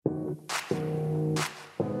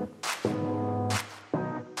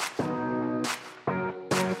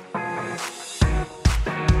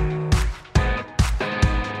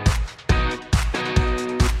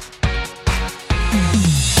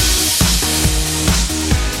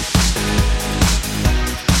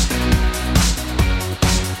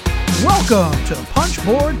Welcome to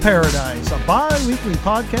Punchboard Paradise, a bi-weekly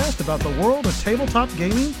podcast about the world of tabletop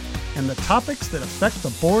gaming and the topics that affect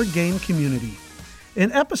the board game community.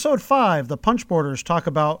 In episode 5, the Punchboarders talk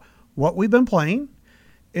about what we've been playing,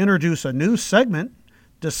 introduce a new segment,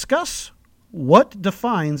 discuss what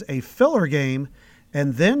defines a filler game,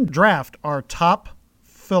 and then draft our top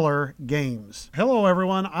filler games. Hello,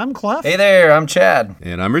 everyone. I'm Clef. Hey there. I'm Chad.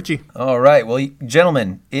 And I'm Richie. All right. Well,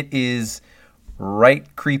 gentlemen, it is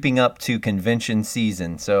right creeping up to convention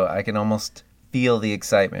season, so I can almost feel the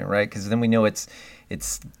excitement, right? Because then we know it's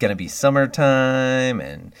going to be summertime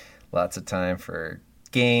and lots of time for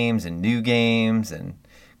games and new games. And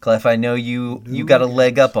Clef, I know you got a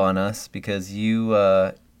leg up on us because you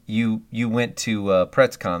went to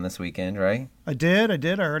PretzCon this weekend, right? I did.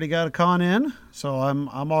 I already got a con in, so I'm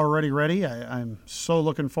already ready. I'm so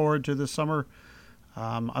looking forward to this summer.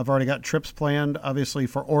 I've already got trips planned, obviously,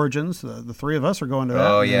 for Origins. The three of us are going to that.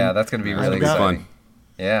 Oh, yeah, that's going to be really fun.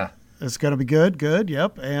 Yeah. It's going to be good,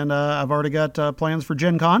 yep. And I've already got plans for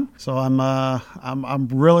Gen Con, so I'm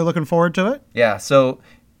really looking forward to it. Yeah, so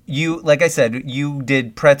like I said, you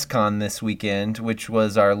did PretzCon this weekend, which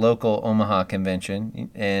was our local Omaha convention,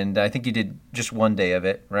 and I think you did just one day of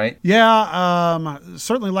it, right? Yeah,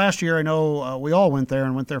 certainly last year I know we all went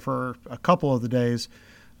there for a couple of the days.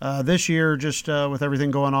 This year, just with everything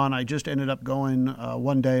going on, I just ended up going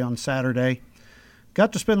one day on Saturday.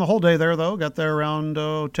 Got to spend the whole day there, though. Got there around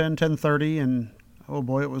 10:30, and oh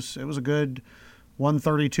boy, it was a good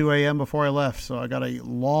 1:32 a.m. before I left. So I got a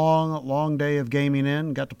long day of gaming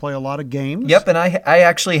in. Got to play a lot of games. Yep, and I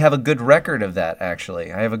actually have a good record of that,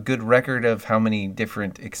 actually. I have a good record of how many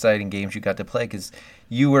different exciting games you got to play because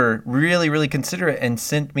you were really, really considerate and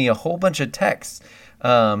sent me a whole bunch of texts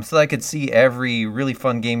so that I could see every really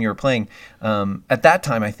fun game you were playing. At that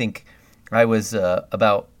time, I think I was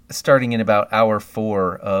starting in about hour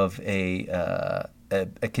 4 of a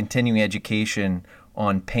continuing education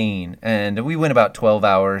on Pain, and we went about 12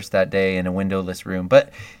 hours that day in a windowless room.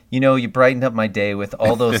 But you brightened up my day with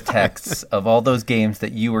all those texts of all those games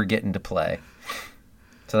that you were getting to play.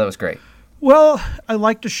 So that was great. Well, I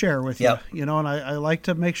like to share with you, Yep. and I like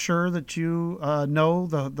to make sure that you know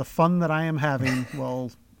the fun that I am having. Well,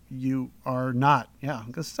 you are not, yeah,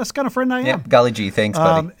 because that's the kind of friend I am. Yeah, golly gee, thanks,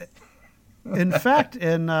 buddy. In fact,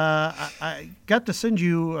 I got to send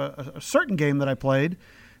you a certain game that I played,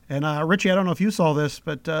 and Richie, I don't know if you saw this,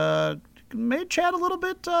 but made Chad a little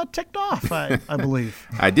bit ticked off, I believe.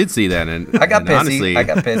 I did see that, and I got pissy. Honestly, I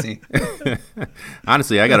got pissy.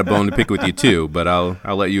 honestly, I got a bone to pick with you too, but I'll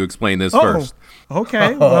let you explain this first.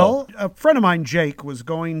 Okay. Well, a friend of mine, Jake, was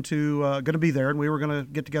going to be there, and we were going to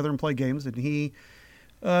get together and play games, and he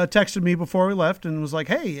texted me before we left and was like,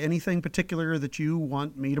 "Hey, anything particular that you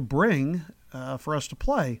want me to bring for us to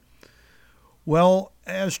play?" Well,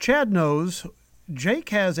 as Chad knows, Jake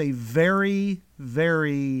has a very,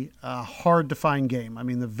 very hard-to-find game. I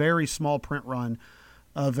mean, the very small print run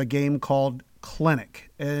of a game called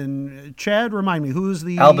Clinic. And Chad, remind me, who's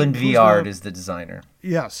the... Alban Viard is the designer.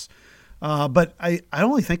 Yes. But I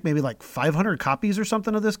only think maybe like 500 copies or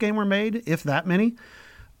something of this game were made, if that many.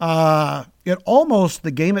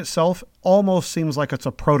 The game itself almost seems like it's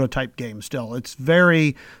a prototype game still. It's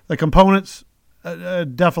the components...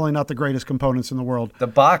 definitely not the greatest components in the world. The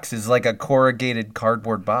box is like a corrugated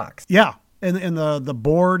cardboard box. Yeah, and the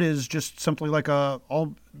board is just simply like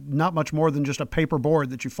not much more than just a paper board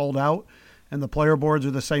that you fold out, and the player boards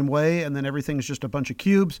are the same way, and then everything's just a bunch of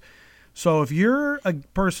cubes. So if you're a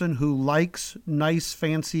person who likes nice,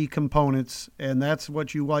 fancy components, and that's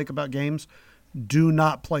what you like about games, do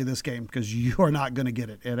not play this game because you are not going to get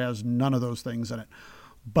it. It has none of those things in it.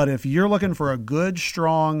 But if you're looking for a good,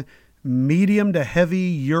 strong, medium to heavy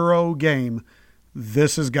Euro game,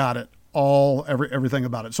 this has got it everything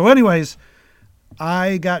about it. So anyways,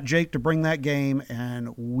 I got Jake to bring that game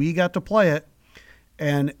and we got to play it.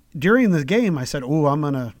 And during the game I said, I'm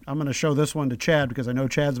gonna show this one to Chad because I know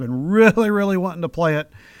Chad's been really, really wanting to play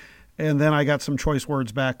it. And then I got some choice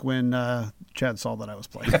words back when Chad saw that I was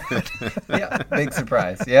playing it. Yeah, big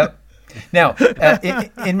surprise. Yep. Now,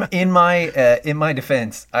 in my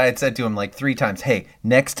defense, I had said to him like 3 times, "Hey,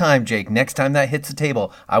 next time, Jake, next time that hits the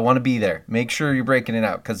table, I want to be there. Make sure you're breaking it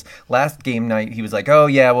out." Because last game night, he was like, "Oh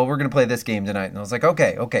yeah, well we're gonna play this game tonight," and I was like,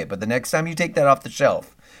 "Okay, but the next time you take that off the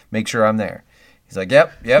shelf, make sure I'm there." He's like,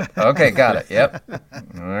 "Yep, okay, got it, yep."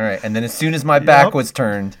 All right, and then as soon as my back was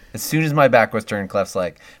turned, Clef's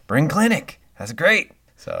like, "Bring Clinic. That's great."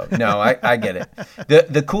 So, no, I get it.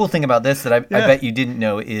 The cool thing about this that I bet you didn't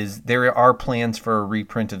know is there are plans for a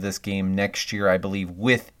reprint of this game next year, I believe,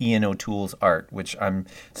 with Ian O'Toole's art, which I'm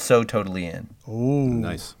so totally in. Oh,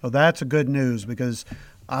 nice. Well, that's a good news because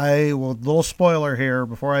Little spoiler here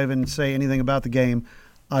before I even say anything about the game.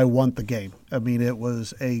 I want the game. I mean, it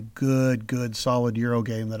was a good, solid Euro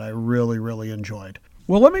game that I really, really enjoyed.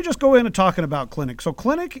 Well, let me just go into talking about Clinic. So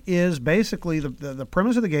Clinic is basically, the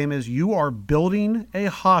premise of the game is you are building a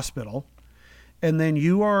hospital, and then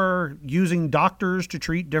you are using doctors to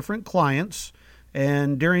treat different clients.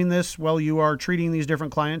 And during this, while you are treating these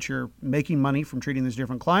different clients, you're making money from treating these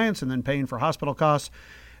different clients and then paying for hospital costs.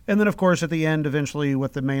 And then, of course, at the end, eventually,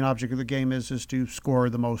 what the main object of the game is to score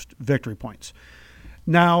the most victory points.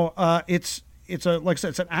 Now, it's like I said,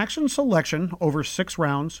 it's an action selection over 6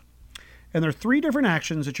 rounds, and there are 3 different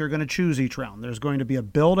actions that you're going to choose each round. There's going to be a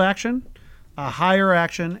build action, a hire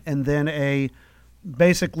action, and then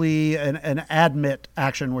basically an admit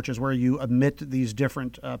action, which is where you admit these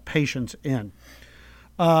different patients in.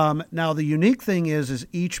 Now, the unique thing is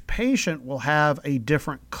each patient will have a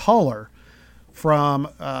different color from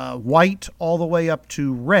white all the way up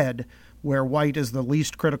to red, where white is the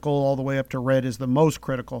least critical, all the way up to red is the most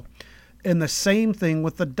critical. And the same thing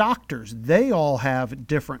with the doctors. They all have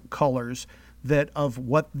different colors of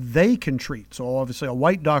what they can treat. So obviously a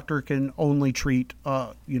white doctor can only treat,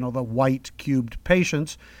 the white cubed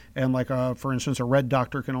patients. And for instance, a red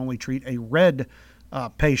doctor can only treat a red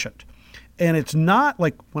patient. And it's not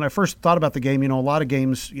like when I first thought about the game, a lot of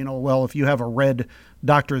games, if you have a red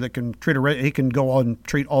doctor that can treat a red, he can go on and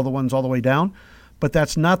treat all the ones all the way down. But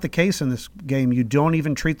that's not the case in this game. You don't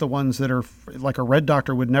even treat the ones that are like a red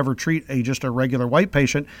doctor would never treat just a regular white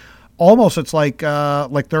patient. Almost it's like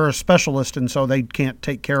they're a specialist, and so they can't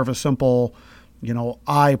take care of a simple,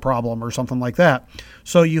 eye problem or something like that.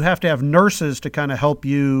 So you have to have nurses to kind of help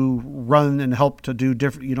you run and help to do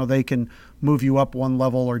different, they can move you up one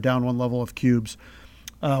level or down one level of cubes,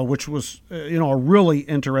 which was, a really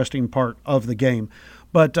interesting part of the game.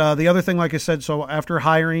 But the other thing, like I said, so after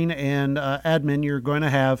hiring and admin, you're going to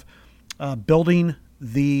have building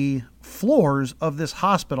the floors of this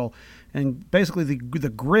hospital. And basically the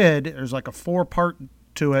grid, there's like a 4-part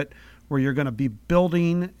to it where you're going to be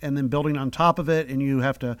building and then building on top of it. And you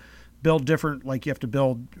have to build different, you have to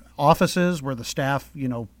build offices where the staff,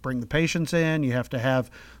 bring the patients in. You have to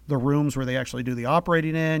have the rooms where they actually do the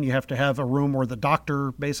operating in. You have to have a room where the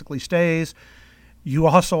doctor basically stays. You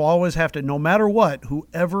also always have to, no matter what,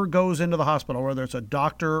 whoever goes into the hospital, whether it's a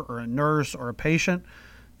doctor or a nurse or a patient,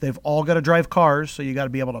 they've all got to drive cars. So you got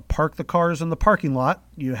to be able to park the cars in the parking lot.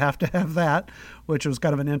 You have to have that, which was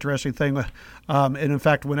kind of an interesting thing. And in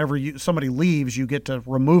fact, whenever somebody leaves, you get to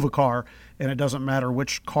remove a car, and it doesn't matter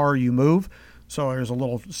which car you move. So there's a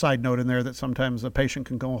little side note in there that sometimes the patient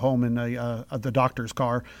can go home in the doctor's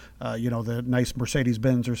car, the nice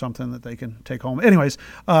Mercedes-Benz or something that they can take home. Anyways,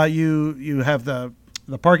 you have the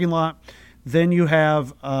parking lot. Then you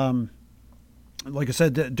have, like I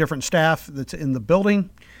said, different staff that's in the building.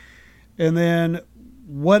 And then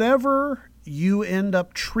whatever you end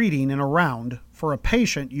up treating in a round for a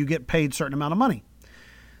patient, you get paid a certain amount of money.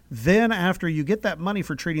 Then after you get that money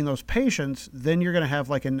for treating those patients, then you're going to have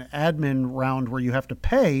like an admin round where you have to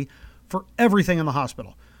pay for everything in the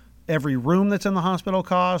hospital. Every room that's in the hospital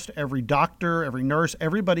costs, every doctor, every nurse,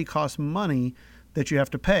 everybody costs money that you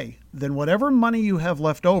have to pay. Then whatever money you have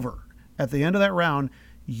left over at the end of that round,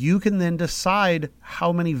 you can then decide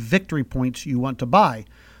how many victory points you want to buy.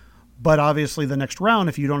 But obviously the next round,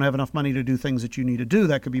 if you don't have enough money to do things that you need to do,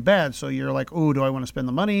 that could be bad. So you're like, oh, do I want to spend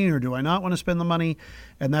the money or do I not want to spend the money?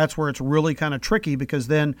 And that's where it's really kind of tricky, because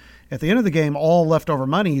then at the end of the game, all leftover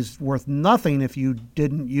money is worth nothing if you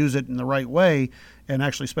didn't use it in the right way and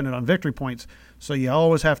actually spend it on victory points. So you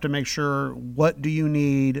always have to make sure, what do you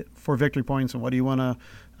need for victory points and what do you want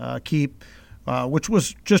to keep, which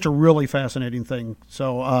was just a really fascinating thing.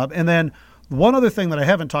 So, and then one other thing that I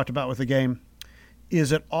haven't talked about with the game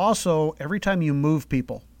is it also, every time you move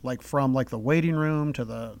people, like from like the waiting room to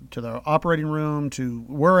the operating room to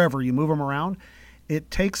wherever you move them around, it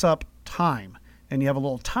takes up time. And you have a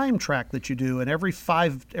little time track that you do, and every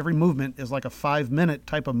movement is like a 5-minute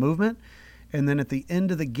type of movement. And then at the end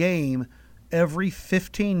of the game, every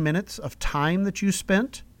 15 minutes of time that you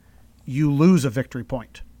spent, you lose a victory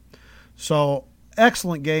point. So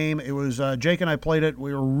excellent game. It was Jake and I played it.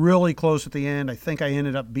 We were really close at the end. I think I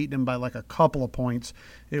ended up beating him by like a couple of points.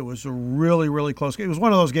 It was a really, really close game. It was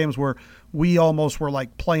one of those games where we almost were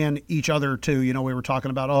like playing each other too. We were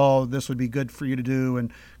talking about, oh, this would be good for you to do,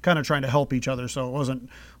 and kind of trying to help each other. So it wasn't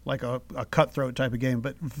like a cutthroat type of game,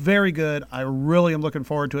 but very good. I really am looking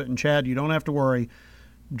forward to it. And Chad, you don't have to worry.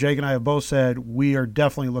 Jake and I have both said we are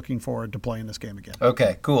definitely looking forward to playing this game again.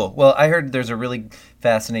 Okay, cool. Well, I heard there's a really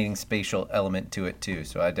fascinating spatial element to it too,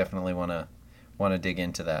 so I definitely want to dig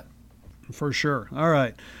into that. For sure. All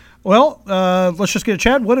right. Well, let's just get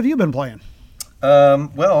Chad. What have you been playing?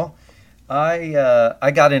 Well,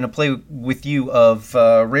 I got in a play with you of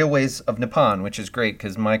Railways of Nippon, which is great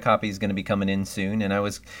because my copy is going to be coming in soon, and I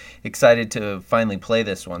was excited to finally play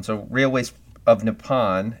this one. So Railways of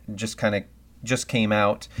Nippon just came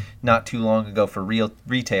out not too long ago for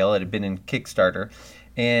retail. It had been in Kickstarter,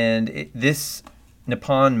 and this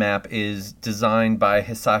Nippon map is designed by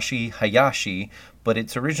Hisashi Hayashi, but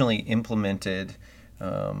it's originally implemented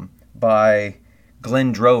by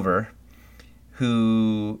Glenn Drover,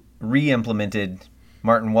 who re-implemented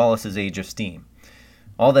Martin Wallace's Age of Steam.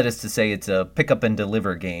 All that is to say, it's a pick up and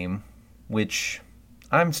deliver game, which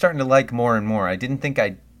I'm starting to like more and more. I didn't think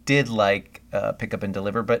I did like pick up and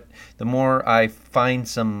deliver, but the more I find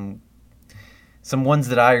some ones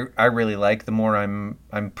that I really like, the more I'm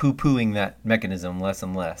poo-pooing that mechanism less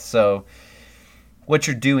and less. So what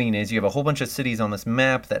you're doing is you have a whole bunch of cities on this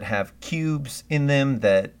map that have cubes in them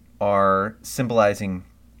that are symbolizing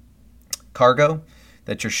cargo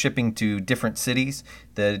that you're shipping to different cities.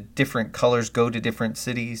 The different colors go to different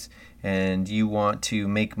cities, and you want to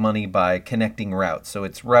make money by connecting routes. So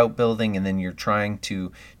it's route building, and then you're trying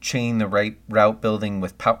to chain the right route building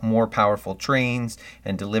with more powerful trains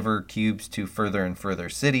and deliver cubes to further and further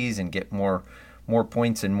cities and get more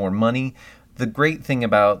points and more money. The great thing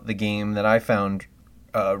about the game that I found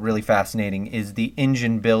really fascinating is the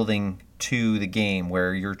engine building to the game,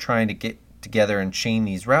 where you're trying to get together and chain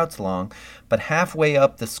these routes along, but halfway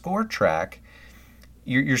up the score track,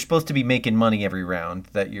 you're supposed to be making money every round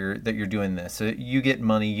that you're doing this. So you get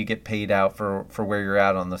money, you get paid out for where you're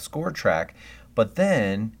at on the score track. But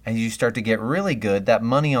then as you start to get really good, that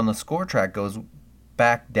money on the score track goes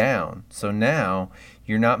back down. So now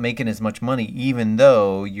you're not making as much money, even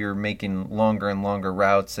though you're making longer and longer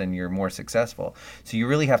routes and you're more successful. So you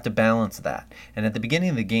really have to balance that. And at the beginning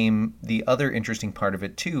of the game, the other interesting part of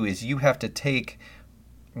it too is you have to take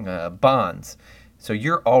bonds. So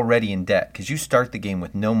you're already in debt because you start the game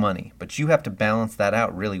with no money, but you have to balance that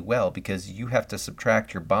out really well because you have to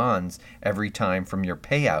subtract your bonds every time from your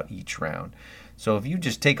payout each round. So if you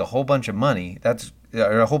just take a whole bunch of money,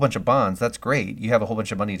 or a whole bunch of bonds, that's great. You have a whole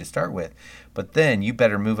bunch of money to start with. But then you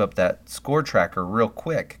better move up that score tracker real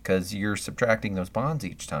quick because you're subtracting those bonds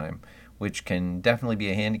each time, which can definitely be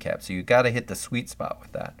a handicap. So you got to hit the sweet spot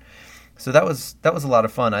with that. So that was a lot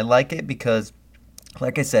of fun. I like it because,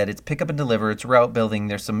 like I said, it's pick up and deliver. It's route building.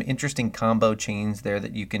 There's some interesting combo chains there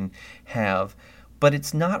that you can have. But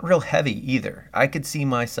it's not real heavy either. I could see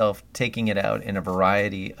myself taking it out in a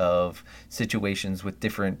variety of situations with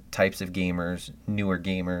different types of gamers, newer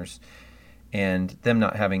gamers, and them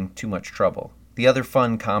not having too much trouble. The other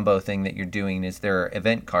fun combo thing that you're doing is there are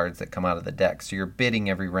event cards that come out of the deck. So you're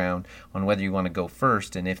bidding every round on whether you want to go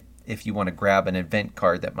first, and if you want to grab an event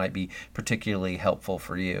card that might be particularly helpful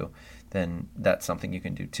for you, then that's something you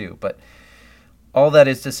can do too. But all that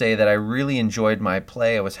is to say that I really enjoyed my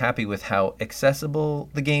play. I was happy with how accessible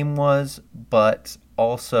the game was, but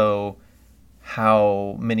also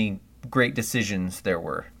how many great decisions there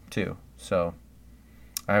were too. So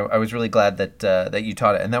I was really glad that you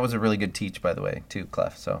taught it, and that was a really good teach, by the way, too,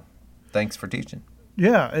 Clef. So thanks for teaching.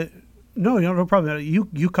 Yeah, no problem.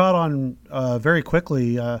 You caught on very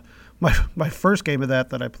quickly. My first game of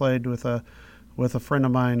that I played with a friend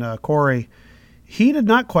of mine, Corey. He did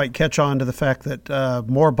not quite catch on to the fact that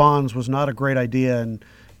more bonds was not a great idea, and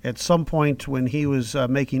at some point when he was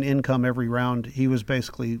making income every round, he was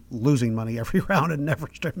basically losing money every round and never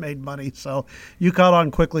made money. So you caught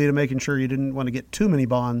on quickly to making sure you didn't want to get too many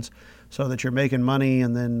bonds so that you're making money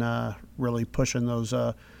and then really pushing those,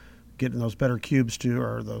 getting those better cubes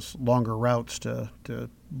or those longer routes to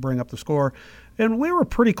bring up the score. And we were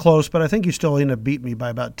pretty close, but I think you still ended up beating me by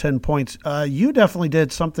about 10 points. You definitely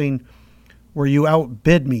did something where you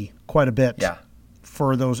outbid me quite a bit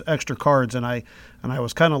for those extra cards, and I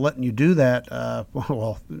was kind of letting you do that.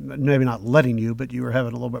 Well, maybe not letting you, but you were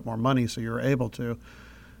having a little bit more money, so you were able to.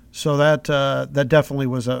 So that definitely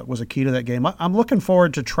was a key to that game. I'm looking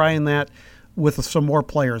forward to trying that with some more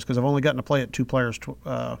players because I've only gotten to play it two players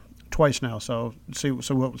twice now. So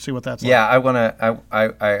we'll see what that's like. Yeah,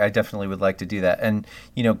 I definitely would like to do that. And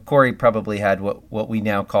Corey probably had what we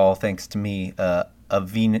now call, thanks to me, a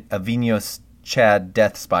Vinos Chad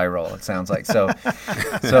death spiral, it sounds like. So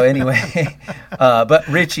anyway, but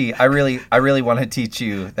Richie, I really want to teach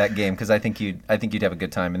you that game because I think you'd have a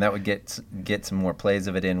good time, and that would get some more plays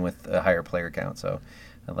of it in with a higher player count. So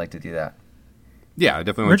I'd like to do that. Yeah, I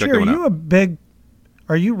definitely want to check that one out.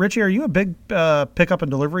 Richie, are you a big pickup and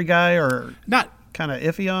delivery guy, or not? Kind of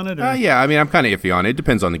iffy on it? Or? Yeah, I mean, I'm kind of iffy on it. It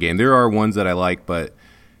depends on the game. There are ones that I like, but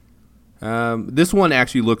this one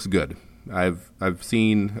actually looks good. I've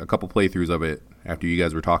seen a couple playthroughs of it after you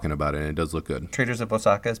guys were talking about it, and it does look good. Traders of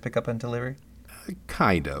Osaka is pick up and delivery?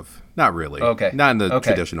 Kind of. Not really. Okay. Not in the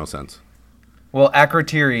traditional sense. Well,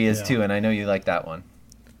 Akrotiri is too, and I know you like that one.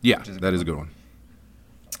 Yeah, that is a good one.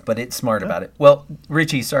 But it's smart about it. Well,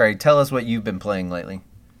 Richie, sorry, tell us what you've been playing lately.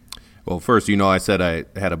 Well, first, I said I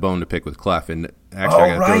had a bone to pick with Clef, and actually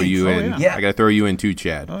I got to throw you in. Yeah. I got to throw you in too,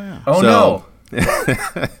 Chad. Oh, yeah. Oh, no.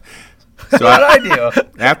 So what did I do?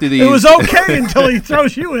 After these, it was okay until he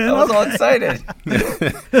throws you in. I was all excited.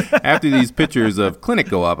 After these pictures of Clinic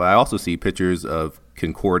go up, I also see pictures of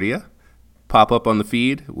Concordia pop up on the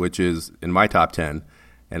feed, which is in my top 10.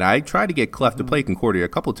 And I tried to get Clef to play Concordia a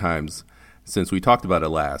couple times since we talked about it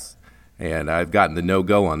last, and I've gotten the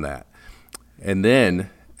no-go on that. And then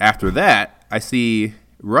after that, I see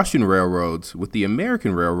Russian railroads with the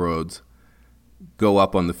American railroads go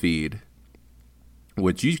up on the feed,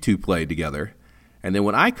 which you two played together. And then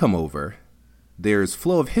when I come over, there's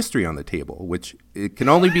Flow of History on the table, which it can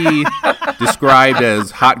only be described as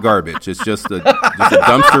hot garbage. It's just a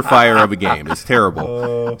dumpster fire of a game. It's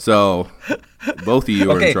terrible. So both of you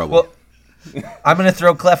are in trouble. Well, I'm going to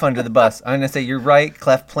throw Clef under the bus. I'm going to say you're right.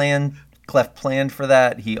 Clef planned for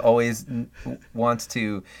that. He always wants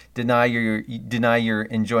to deny your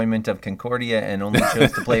enjoyment of Concordia and only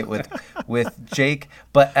chose to play it with Jake.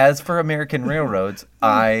 But as for American Railroads,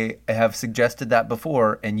 I have suggested that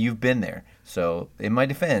before, and you've been there. So in my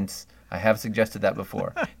defense, I have suggested that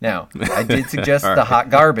before. Now, I did suggest the hot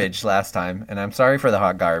garbage last time, and I'm sorry for the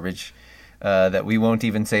hot garbage that we won't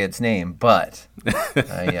even say its name, but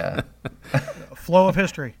Flow of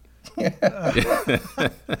History.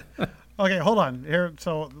 Okay, hold on here.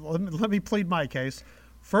 So let me plead my case.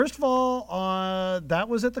 First of all, that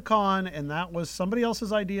was at the con, and that was somebody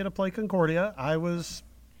else's idea to play Concordia.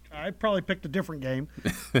 I probably picked a different game,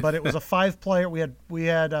 but it was a 5-player. We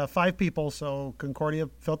had 5 people, so Concordia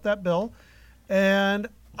filled that bill, and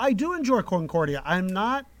I do enjoy Concordia. I'm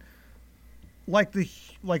not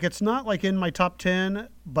it's not like in my top 10,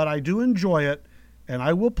 but I do enjoy it, and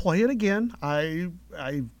I will play it again.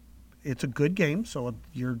 It's a good game, so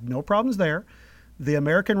you're no problems there. The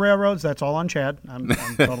American Railroads, that's all on Chad. I'm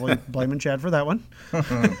totally blaming Chad for that one.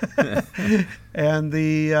 And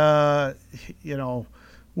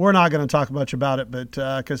we're not going to talk much about it, but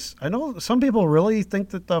because I know some people really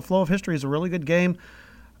think that the Flow of History is a really good game.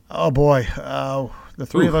 Oh boy, the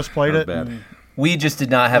three of us played it. We just did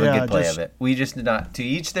not have a good play of it. We just did not. To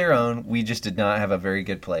each their own. We just did not have a very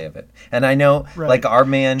good play of it. And I know, like our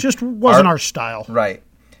man, just wasn't our style. Right.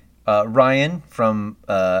 Ryan from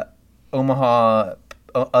Omaha,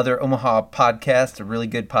 other Omaha podcast, a really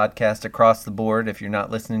good podcast across the board. If you're not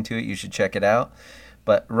listening to it, you should check it out.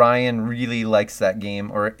 But Ryan really likes that game,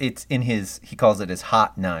 or it's in he calls it his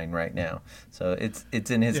hot 9 right now. So it's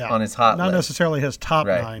in his on his hot not list. Necessarily his top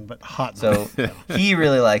 9, but hot 9. So he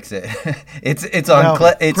really likes it. It's on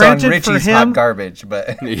Richie's hot garbage,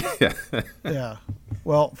 but yeah.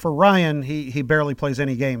 Well, for Ryan, he barely plays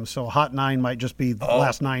any games, so hot 9 might just be the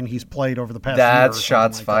last 9 he's played over the past year. That's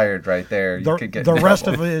shots fired right there. The rest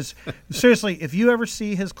of it is seriously. If you ever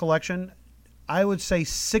see his collection, I would say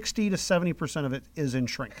 60 to 70% of it is in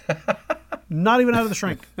shrink. Not even out of the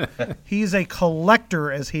shrink. He's a collector,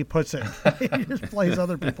 as he puts it. He just plays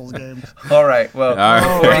other people's games. All right. Well,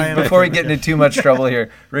 before we get into too much trouble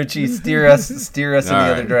here, Richie, steer us in the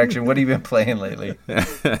other direction. What have you been playing lately?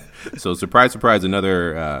 So, surprise,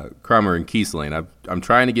 another Kramer and Kiesling. I'm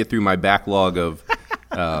trying to get through my backlog of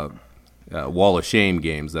Wall of Shame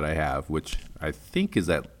games that I have, which I think it's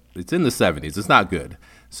in the 70s. It's not good.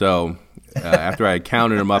 So after I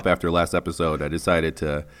counted them up after last episode, I decided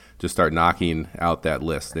to just start knocking out that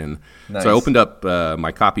list. And so I opened up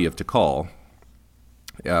my copy of Tikal,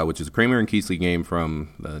 which is a Kramer and Kiesling game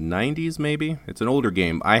from the 90s, maybe. It's an older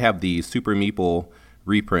game. I have the Super Meeple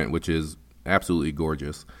reprint, which is absolutely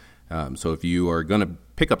gorgeous. So if you are going to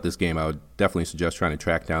pick up this game, I would definitely suggest trying to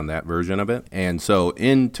track down that version of it. And so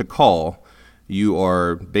in Tikal, you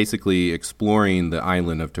are basically exploring the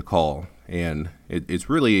island of Tikal. And it's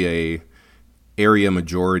really a area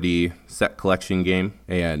majority set collection game.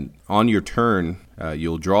 And on your turn,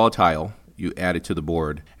 you'll draw a tile, you add it to the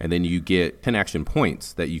board, and then you get 10 action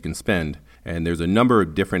points that you can spend. And there's a number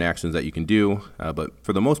of different actions that you can do. But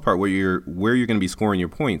for the most part, where you're going to be scoring your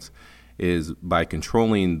points is by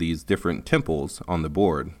controlling these different temples on the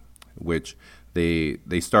board, which they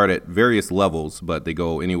start at various levels, but they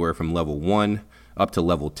go anywhere from level 1 up to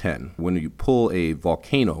level 10. When you pull a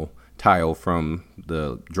volcano tile from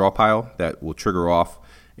the draw pile, that will trigger off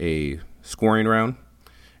a scoring round,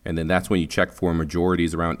 And then that's when you check for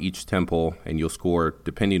majorities around each temple, and you'll score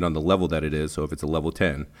depending on the level that it is. So if it's a level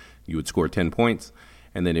 10, you would score 10 points.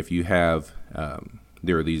 And then if you have,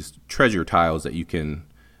 there are these treasure tiles that you can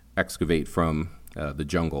excavate from the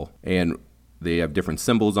jungle. And they have different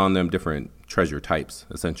symbols on them, different treasure types,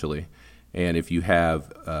 essentially. And if you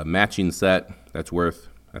have a matching set, that's worth,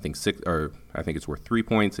 I think it's worth 3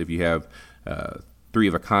 points. If you have 3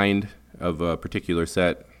 of a kind of a particular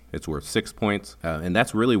set, it's worth 6 points. And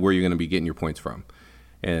that's really where you're going to be getting your points from.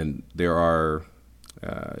 And there are,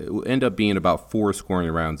 it will end up being about 4 scoring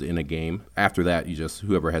rounds in a game. After that,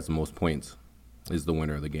 whoever has the most points is the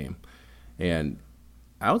winner of the game. And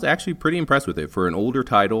I was actually pretty impressed with it. For an older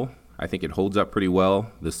title, I think it holds up pretty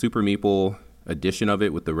well. The Super Meeple edition of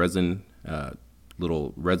it with the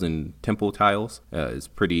little resin temple tiles is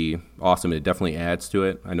pretty awesome. It definitely adds to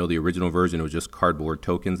it. I know the original version was just cardboard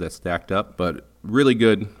tokens that stacked up, but really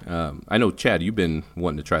good. I know, Chad, you've been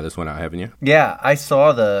wanting to try this one out, haven't you? Yeah, I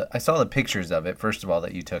saw the pictures of it, first of all,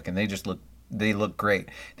 that you took, and they look great.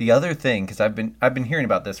 The other thing, because I've been hearing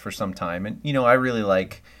about this for some time, and I really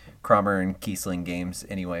like Kramer and Kiesling games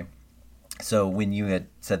anyway. So when you had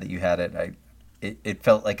said that you had it, it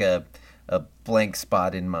felt like a blank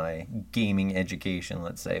spot in my gaming education,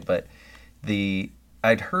 let's say. But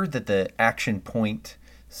I'd heard that the action point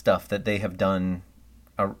stuff that they have done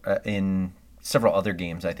in several other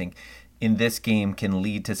games, I think, in this game can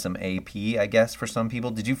lead to some AP, I guess, for some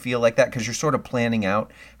people. Did you feel like that? Because you're sort of planning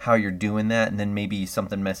out how you're doing that, and then maybe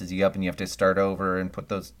something messes you up and you have to start over and put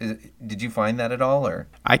those... Did you find that at all? Or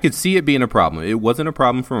I could see it being a problem. It wasn't a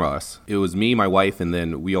problem for us. It was me, my wife, and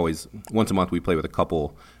then we always, once a month, we play with a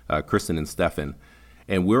couple, Kristen and Stefan.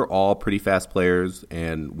 And we're all pretty fast players,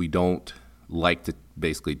 and we don't like to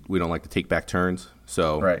take back turns.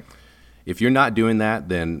 So right. If you're not doing that,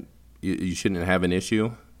 then you shouldn't have an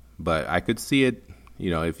issue. But I could see it,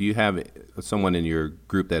 if you have someone in your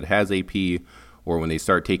group that has AP, or when they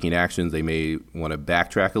start taking actions, they may want to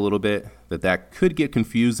backtrack a little bit, that could get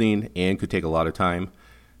confusing and could take a lot of time,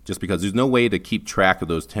 just because there's no way to keep track of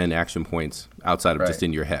those 10 action points outside of just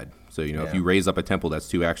in your head. So, if you raise up a temple, that's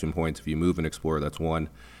 2 action points. If you move an explorer, that's 1. And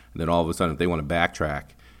then all of a sudden, if they want to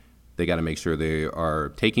backtrack, they got to make sure they are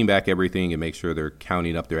taking back everything and make sure they're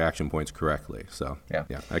counting up their action points correctly. So, yeah,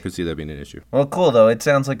 I could see that being an issue. Well, cool, though. It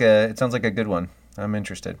sounds like a good one. I'm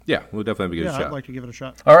interested. Yeah, we'll definitely give it a shot. I'd like to give it a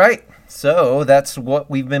shot. All right, so that's what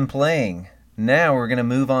we've been playing. Now we're going to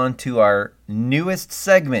move on to our newest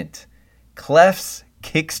segment, Clef's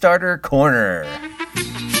Kickstarter Corner.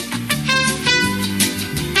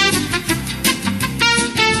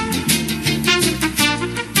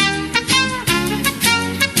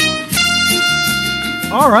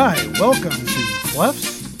 All right, welcome to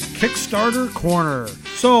Clef's Kickstarter Corner.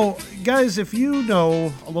 So, guys, if you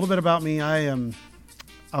know a little bit about me, I'm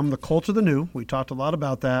the Cult of the New. We talked a lot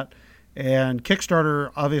about that. And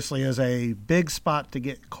Kickstarter obviously is a big spot to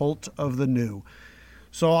get Cult of the New.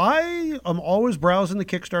 So I am always browsing the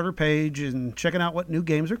Kickstarter page and checking out what new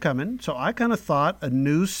games are coming. So I kind of thought a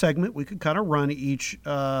new segment we could kind of run each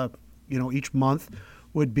month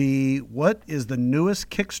would be, what is the newest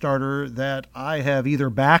Kickstarter that I have either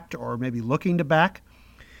backed or maybe looking to back.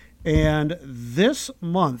 And this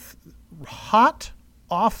month, hot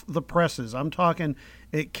off the presses, I'm talking,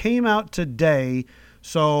 it came out today,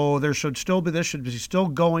 so this should be still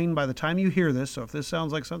going by the time you hear this. So if this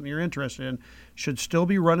sounds like something you're interested in, should still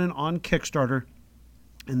be running on Kickstarter.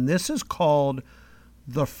 And this is called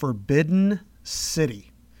The Forbidden City.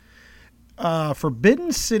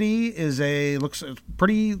 Forbidden City looks a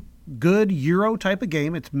pretty good Euro type of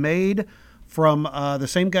game. It's made from the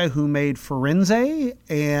same guy who made Firenze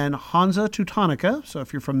and Hansa Teutonica. So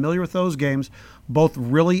if you're familiar with those games, both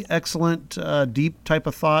really excellent, deep type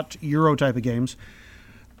of thought, Euro type of games.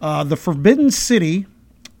 The Forbidden City,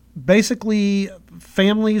 basically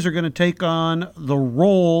families are going to take on the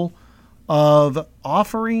role of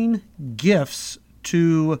offering gifts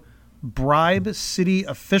to bribe city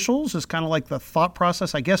officials. Is kind of like the thought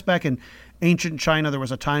process. I guess back in ancient China, there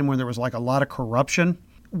was a time when there was like a lot of corruption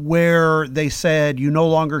where they said you no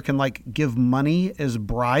longer can give money as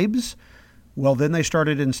bribes. Well, then they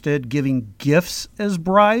started instead giving gifts as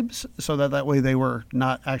bribes, so that way they were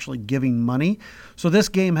not actually giving money. So this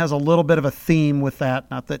game has a little bit of a theme with that.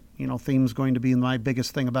 Not that, theme's going to be my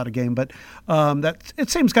biggest thing about a game, but that it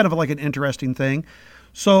seems kind of like an interesting thing.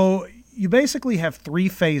 So you basically have 3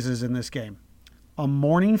 phases in this game. A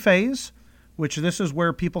morning phase, which this is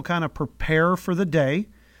where people kind of prepare for the day.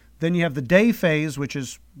 Then you have the day phase, which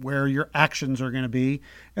is where your actions are going to be.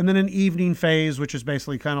 And then an evening phase, which is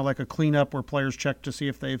basically kind of like a cleanup where players check to see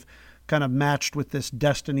if they've kind of matched with this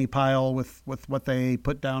destiny pile with what they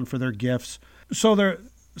put down for their gifts. So there are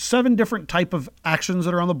 7 different type of actions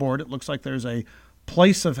that are on the board. It looks like there's a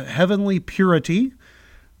place of heavenly purity.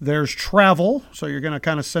 There's travel, so you're going to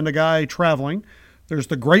kind of send a guy traveling. There's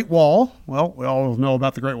the Great Wall. Well, we all know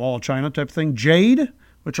about the Great Wall of China type of thing. Jade,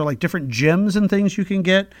 which are like different gems and things you can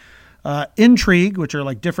get. Intrigue, which are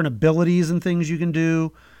like different abilities and things you can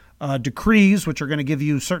do. Decrees, which are going to give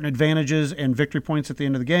you certain advantages and victory points at the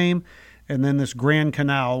end of the game. And then this Grand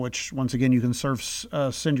Canal, which once again you can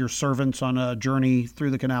send your servants on a journey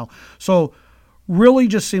through the canal. So really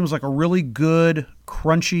just seems like a really good,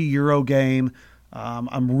 crunchy Euro game.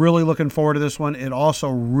 I'm really looking forward to this one. It also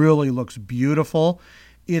really looks beautiful.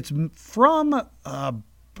 It's from, I'm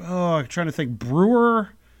trying to think, Brewer.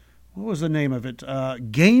 What was the name of it?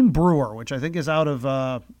 Game Brewer, which I think is out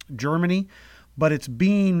of Germany, but it's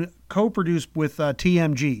being co-produced with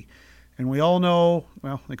TMG. And we all know,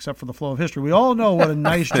 well, except for the flow of history, we all know what a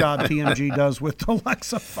nice job TMG does with the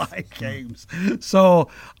Lexify games. So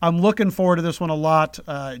I'm looking forward to this one a lot.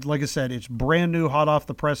 Like I said, it's brand new, hot off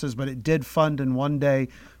the presses, but it did fund in one day.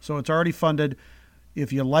 So it's already funded.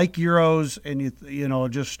 If you like Euros and you know,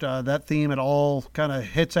 just that theme, it all kind of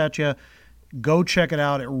hits at you, go check it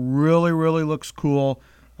out. It really, really looks cool.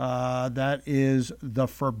 That is The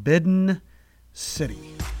Forbidden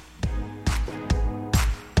City.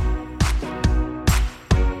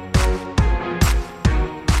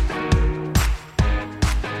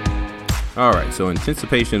 All right, so in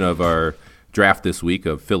anticipation of our draft this week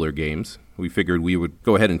of filler games, we figured we would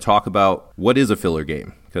go ahead and talk about what is a filler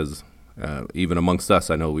game, because even amongst us,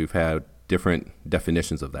 I know we've had different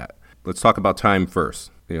definitions of that. Let's talk about time first.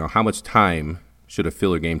 You know, how much time should a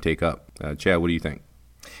filler game take up? Chad, what do you think?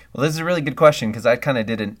 Well, this is a really good question because I kind of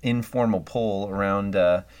did an informal poll around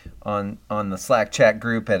on the Slack chat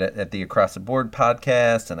group at the Across the Board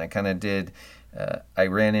podcast, and I kind of did. I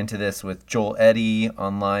ran into this with Joel Eddy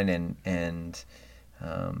online and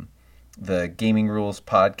the Gaming Rules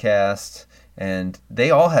podcast, and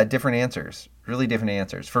they all had different answers, really different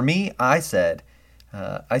answers. For me, I said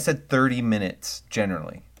 30 minutes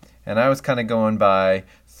generally, and I was kind of going by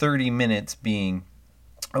 30 minutes being,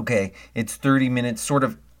 okay, it's 30 minutes sort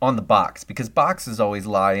of on the box, because boxes always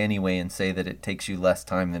lie anyway and say that it takes you less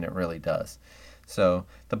time than it really does. So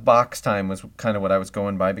the box time was kind of what I was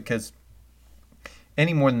going by, because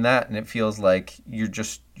any more than that and it feels like you're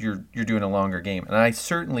doing a longer game. And I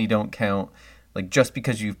certainly don't count, like, just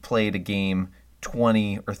because you've played a game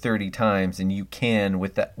 20 or 30 times and you can,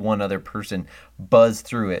 with that one other person, buzz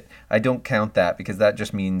through it. I don't count that, because that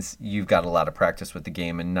just means you've got a lot of practice with the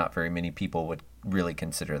game, and not very many people would really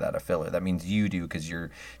consider that a filler. That means you do, because you're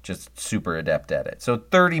just super adept at it. So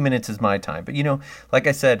 30 minutes is my time. But, you know, like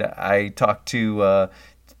I said, I talked to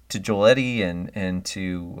Joel Eddy and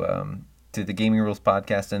to the Gaming Rules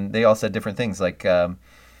podcast, and they all said different things. Like, I'm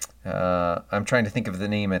trying to think of the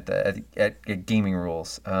name at Gaming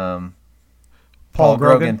Rules. Paul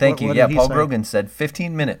Grogan, thank you. Yeah, Paul Grogan said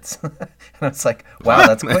 15 minutes. And I was like, wow,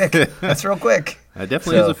 that's quick. That's real quick. That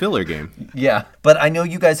definitely is a filler game. Yeah, but I know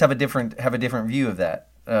you guys have a different view of that.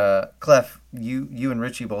 Clef, you and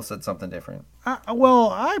Richie both said something different. Well,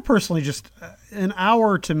 I personally just, an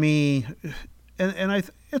hour to me, and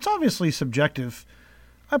it's obviously subjective.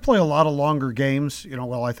 I play a lot of longer games. You know,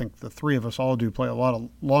 well, I think the three of us all do play a lot of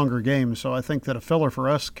longer games. So I think that a filler for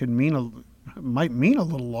us might mean a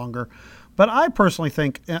little longer. But I personally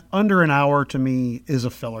think under an hour to me is a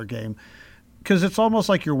filler game, because it's almost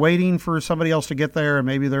like you're waiting for somebody else to get there, and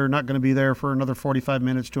maybe they're not going to be there for another 45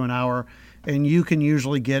 minutes to an hour, and you can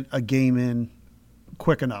usually get a game in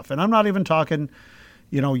quick enough. And I'm not even talking,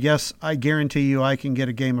 you know, yes, I guarantee you I can get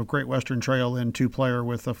a game of Great Western Trail in 2-player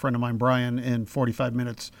with a friend of mine, Brian, in 45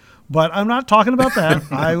 minutes. But I'm not talking about that.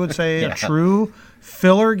 I would say a true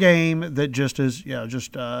filler game that just is,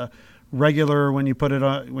 regular. When you put it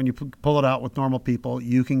on, when you pull it out with normal people,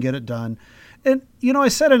 you can get it done. And, you know, I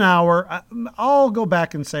said an hour. I'll go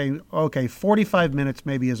back and say, okay, 45 minutes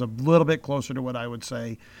maybe is a little bit closer to what I would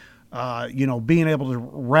say. Being able to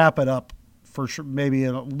wrap it up for sure, maybe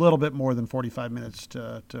a little bit more than 45 minutes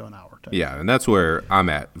to an hour. Yeah, and that's where I'm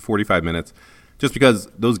at, 45 minutes. Just because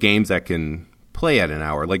those games that can play at an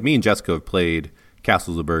hour, like me and Jessica have played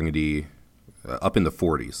Castles of Burgundy up in the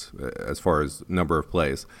 40s as far as number of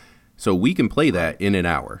plays. So we can play that in an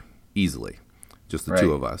hour easily, just the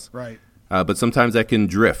two of us. Right. But sometimes that can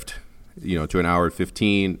drift, to an hour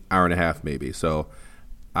 15, hour and a half maybe. So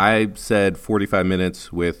I said 45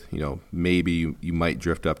 minutes with, maybe you might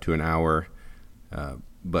drift up to an hour.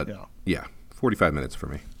 But 45 minutes for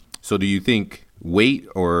me. So do you think weight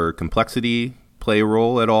or complexity play a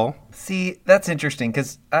role at all? See, that's interesting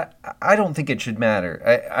because I don't think it should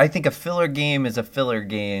matter. I think a filler game is a filler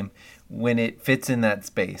game when it fits in that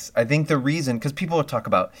space. I think the reason, because people will talk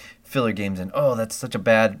about filler games and, oh, that's such a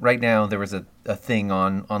bad, right now there was a thing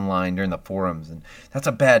online during the forums, and that's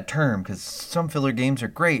a bad term because some filler games are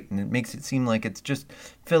great and it makes it seem like it's just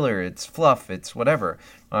filler, it's fluff, it's whatever.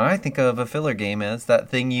 I think of a filler game as that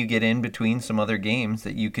thing you get in between some other games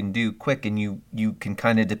that you can do quick, and you can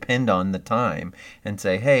kind of depend on the time and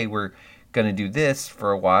say, hey, we're going to do this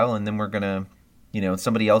for a while, and then we're going to,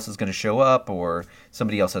 somebody else is going to show up, or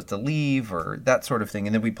somebody else has to leave, or that sort of thing.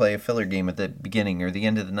 And then we play a filler game at the beginning or the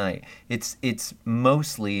end of the night. It's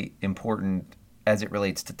mostly important as it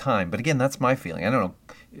relates to time. But again, that's my feeling. I don't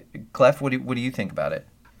know. Clef, what do you think about it?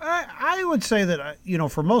 I would say that,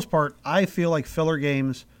 for most part, I feel like filler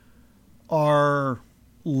games are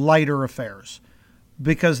lighter affairs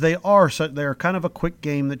because they're kind of a quick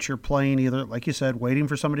game that you're playing, either, like you said, waiting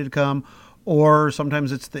for somebody to come, or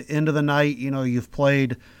sometimes it's the end of the night. You've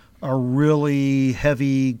played a really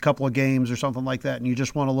heavy couple of games or something like that, and you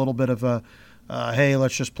just want a little bit of a, hey,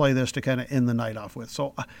 let's just play this to kind of end the night off with.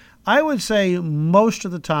 So I would say most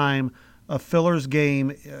of the time a filler's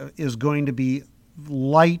game is going to be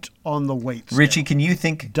light on the weight scale. Richie, can you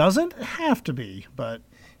think... Doesn't have to be, but...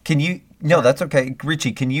 Can you... No, that's okay.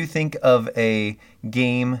 Richie, can you think of a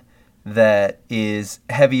game that is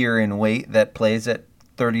heavier in weight that plays at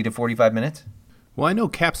 30 to 45 minutes? Well, I know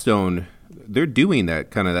Capstone, they're doing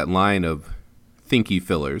that kind of that line of thinky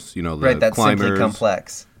fillers, the right, that's climbers. Simply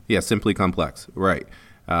Complex. Yeah, Simply Complex, right.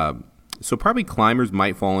 So probably climbers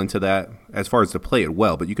might fall into that as far as to play it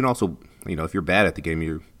well, but you can also, if you're bad at the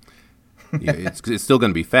game, it's still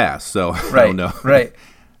going to be fast, so right, I don't know. Right.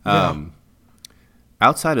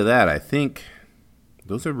 Outside of that, I think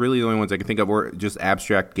those are really the only ones I can think of, or just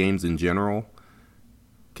abstract games in general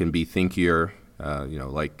can be thinkier. I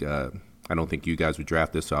don't think you guys would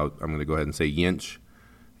draft this, so I'm going to go ahead and say Yinch.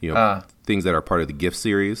 Things that are part of the GIFT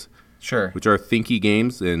series. Sure. Which are thinky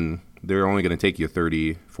games, and they're only going to take you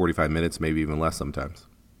 30, 45 minutes, maybe even less sometimes.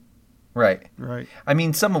 Right. Right. I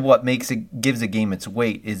mean, some of what gives a game its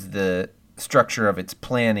weight is the structure of its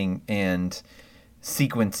planning and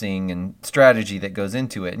sequencing and strategy that goes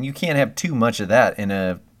into it. And you can't have too much of that in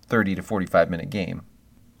a 30 to 45 minute game.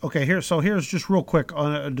 Okay, here's just real quick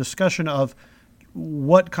on a discussion of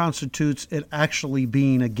what constitutes it actually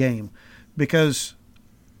being a game, because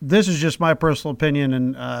this is just my personal opinion,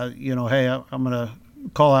 and hey, I'm going to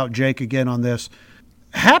call out Jake again on this.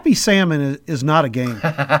 Happy Salmon is not a game.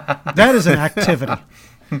 That is an activity.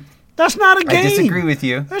 That's not a game. I disagree with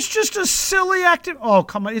you. That's just a silly activity. Oh,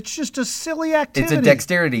 come on. It's just a silly activity. It's a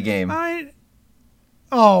dexterity game.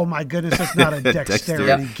 Oh, my goodness. It's not a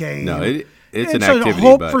dexterity game. No, it's an activity. It's a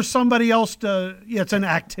hope for somebody else to... Yeah, it's an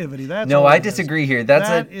activity. That's no, I disagree here.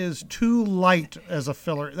 That is too light as a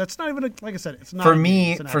filler. That's not even like I said, it's not for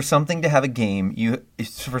me, for something to have a game,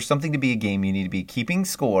 for something to be a game, you need to be keeping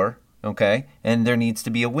score, okay? And there needs to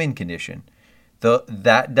be a win condition.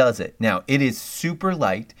 That does it. Now, it is super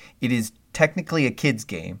light. It is technically a kid's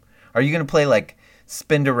game. Are you going to play like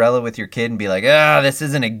Spinderella with your kid and be like, this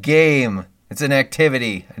isn't a game. It's an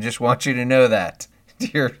activity. I just want you to know that to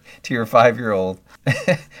your 5-year-old.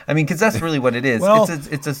 I mean, because that's really what it is. Well,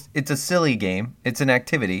 it's a silly game. It's an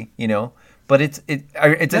activity, but it's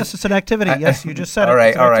an activity. Yes, you just said all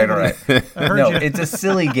it. All right. I heard you. It's a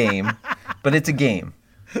silly game, but it's a game.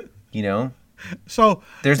 So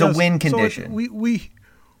there's a win condition. So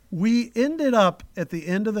we ended up at the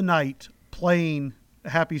end of the night playing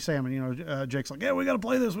Happy Salmon. Jake's like, yeah, we got to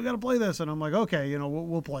play this, and I'm like, okay,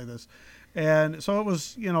 we'll play this. And so it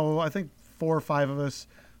was, I think 4 or 5 of us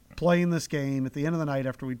playing this game at the end of the night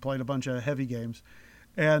after we'd played a bunch of heavy games.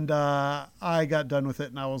 And I got done with it,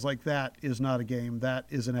 and I was like, that is not a game. That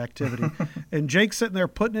is an activity. And Jake's sitting there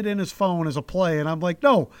putting it in his phone as a play, and I'm like,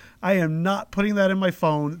 no, I am not putting that in my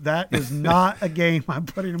phone. That is not a game I'm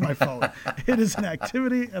putting in my phone. It is an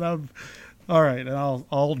activity, and I'm all right, and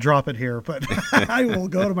I'll drop it here. But I will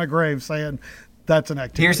go to my grave saying that's an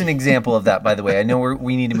activity. Here's an example of that, by the way. I know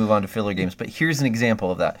we need to move on to filler games, but here's an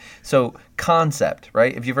example of that. So Concept,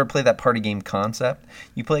 right? If you ever played that party game Concept,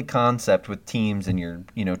 you play Concept with teams and you're,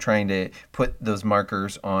 trying to put those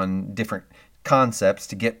markers on different concepts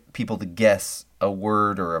to get people to guess a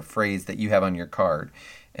word or a phrase that you have on your card.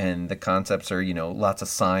 And the concepts are, lots of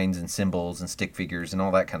signs and symbols and stick figures and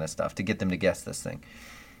all that kind of stuff to get them to guess this thing.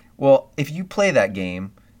 Well, if you play that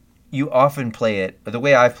game, you often play it, the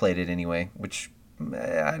way I've played it anyway, which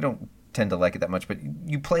I don't tend to like it that much, but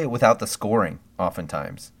you play it without the scoring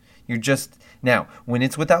oftentimes. Now, when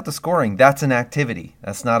it's without the scoring, that's an activity.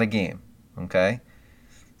 That's not a game, okay?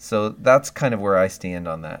 So that's kind of where I stand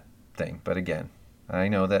on that thing. But again, I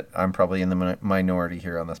know that I'm probably in the minority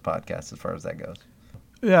here on this podcast as far as that goes.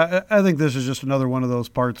 Yeah, I think this is just another one of those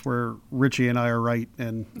parts where Richie and I are right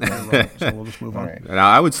and they're wrong. So we'll just move on. Right. Now,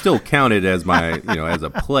 I would still count it as my, as a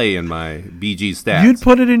play in my BG stats. You'd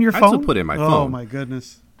put it in your I'd phone? still put it in my Oh, phone. my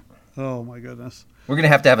goodness. Oh, my goodness. We're going to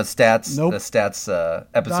have a stats Nope. episode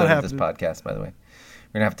Not of this happening. podcast, by the way.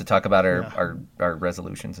 We're going to have to talk about Yeah. our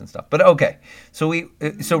resolutions and stuff. But okay. So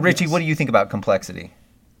Richie, what do you think about complexity?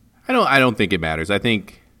 I don't think it matters. I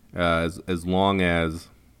think as long as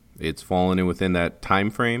it's fallen in within that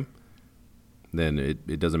time frame, then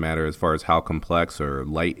it doesn't matter as far as how complex or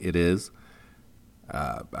light it is.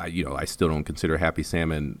 I still don't consider Happy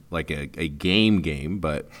Salmon like a game,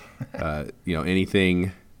 but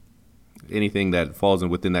anything that falls in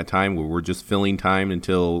within that time where we're just filling time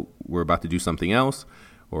until we're about to do something else,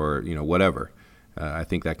 or whatever, I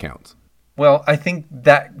think that counts. Well, I think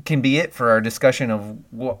that can be it for our discussion of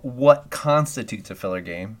what constitutes a filler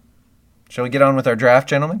game. Shall we get on with our draft,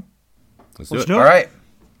 gentlemen? Let's Let's do do it. it. All right.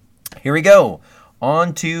 Here we go.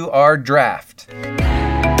 On to our draft.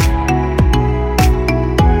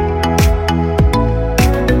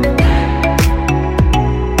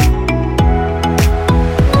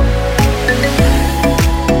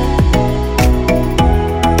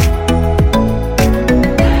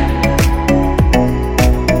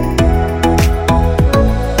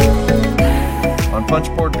 On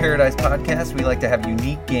Punchboard Paradise Podcast, we like to have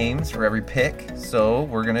unique games for every pick. So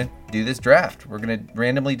we're going to do this draft. We're going to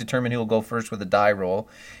randomly determine who will go first with a die roll.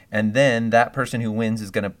 And then that person who wins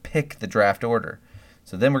is going to pick the draft order.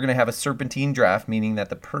 So then we're going to have a serpentine draft, meaning that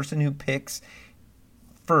the person who picks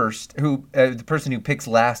the person who picks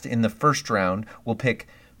last in the first round will pick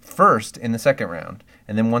first in the second round.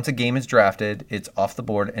 And then once a game is drafted, it's off the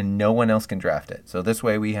board and no one else can draft it. So this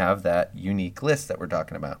way we have that unique list that we're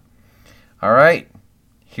talking about. All right,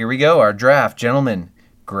 here we go. Our draft. Gentlemen,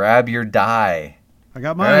 grab your die. I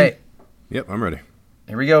got All mine. right, Yep, I'm ready.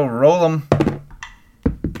 here we go. Roll them.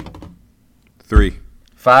 3.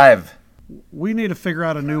 5. We need to figure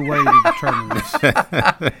out a new way to determine this.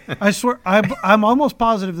 I swear, I'm almost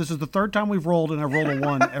positive this is the third time we've rolled, and I've rolled a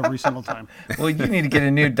 1 every single time. Well, you need to get a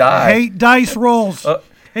new I die. hate dice rolls.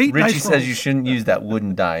 Hate Richie dice says rolls. you shouldn't use that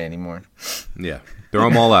wooden die anymore. Yeah, throw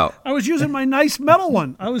them all out. I was using my nice metal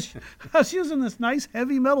one. I was using this nice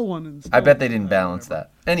heavy metal one. And I bet they didn't balance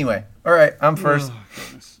that. Anyway, all right, I'm first.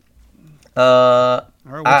 All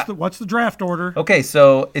right, what's the draft order? Okay,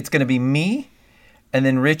 so it's going to be me, and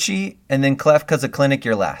then Richie, and then Clef, because of Clinic,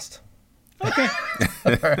 you're last. Okay.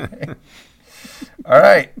 All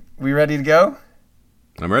right, we ready to go?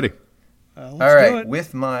 I'm ready. Let's All do right, it.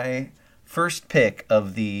 with my first pick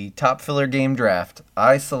of the top filler game draft,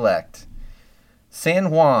 I select San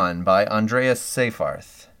Juan by Andreas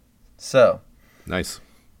Seyfarth. So, Nice.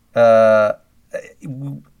 it's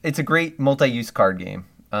a great multi-use card game.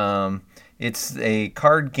 It's a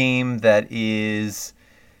card game that is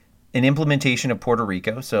an implementation of Puerto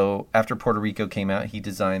Rico. So after Puerto Rico came out, he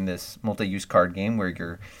designed this multi-use card game where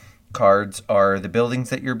your cards are the buildings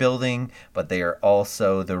that you're building, but they are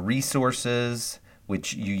also the resources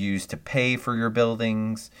which you use to pay for your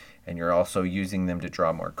buildings, and you're also using them to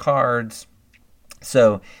draw more cards.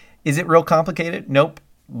 So is it real complicated? Nope.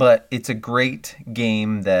 But it's a great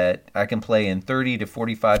game that I can play in 30 to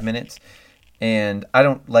 45 minutes. And I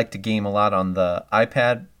don't like to game a lot on the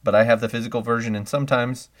iPad, but I have the physical version. And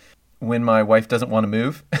sometimes when my wife doesn't want to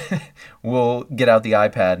move, we'll get out the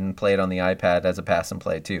iPad and play it on the iPad as a pass and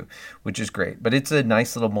play too, which is great. But it's a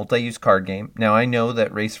nice little multi-use card game. Now, I know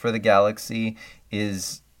that Race for the Galaxy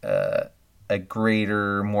is a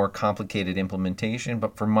greater, more complicated implementation.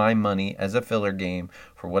 But for my money, as a filler game,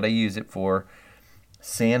 for what I use it for,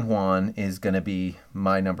 San Juan is going to be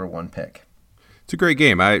my number one pick. It's a great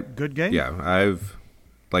game. Good game? Yeah,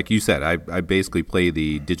 like you said, I basically play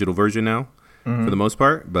the digital version now for the most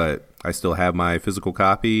part, but I still have my physical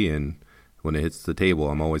copy, and when it hits the table,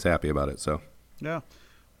 I'm always happy about it. So Yeah.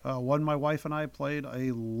 One my wife and I played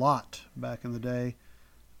a lot back in the day,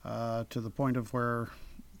 to the point of where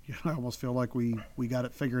I almost feel like we got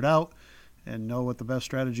it figured out and know what the best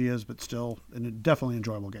strategy is, but still, and a definitely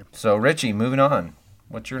enjoyable game. So, Richie, moving on.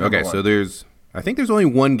 What's your number okay, one? so I think there's only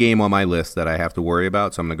one game on my list that I have to worry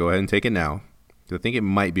about, so I'm going to go ahead and take it now. I think it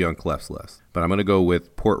might be on Clef's list, but I'm going to go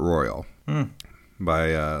with Port Royal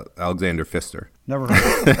by Alexander Pfister. Never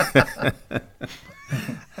heard of it.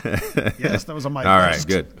 Yes, that was on my All list.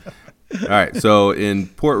 right, good. All right, so in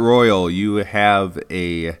Port Royal, you have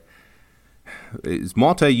it's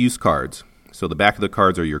multi-use cards. So the back of the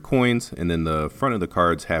cards are your coins, and then the front of the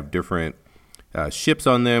cards have different ships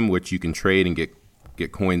on them, which you can trade and get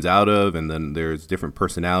get coins out of, and then there's different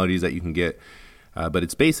personalities that you can get. But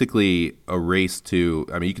it's basically a race to,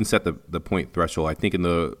 I mean, you can set the point threshold. I think in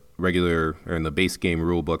the regular or in the base game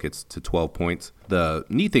rule book, it's to 12 points. The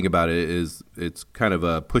neat thing about it is it's kind of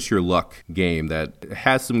a push your luck game that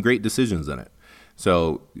has some great decisions in it.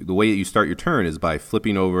 So the way that you start your turn is by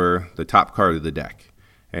flipping over the top card of the deck,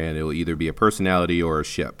 and it will either be a personality or a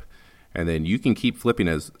ship. And then you can keep flipping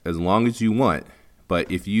as long as you want.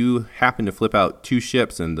 But if you happen to flip out 2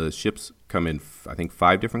 ships, and the ships come in, I think,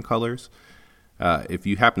 5 different colors, if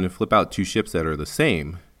you happen to flip out 2 ships that are the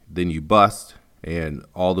same, then you bust, and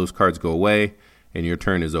all those cards go away, and your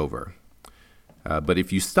turn is over. But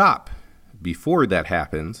if you stop before that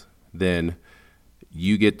happens, then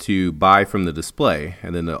you get to buy from the display.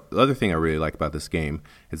 And then the other thing I really like about this game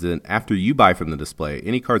is that after you buy from the display,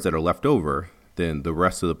 any cards that are left over, then the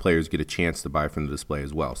rest of the players get a chance to buy from the display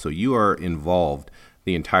as well. So you are involved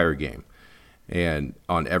the entire game and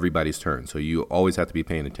on everybody's turn. So you always have to be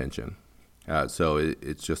paying attention. So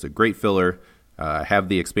it's just a great filler. I have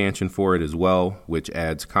the expansion for it as well, which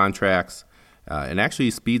adds contracts and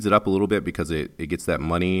actually speeds it up a little bit because it gets that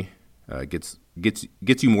money, gets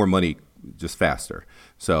you more money just faster.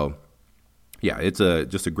 So yeah, it's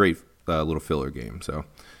just a great little filler game. So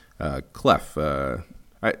Clef, I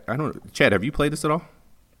don't, Chad, have you played this at all?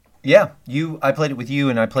 Yeah, I played it with you,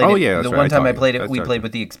 and I played it. The one time I played it, we played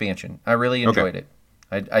with the expansion. I really enjoyed it.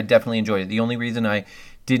 I definitely enjoyed it. The only reason I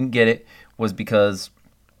didn't get it was because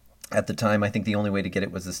at the time, I think the only way to get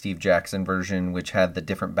it was the Steve Jackson version, which had the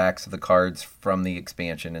different backs of the cards from the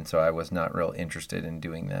expansion, and so I was not real interested in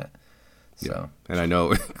doing that. So, yeah. And I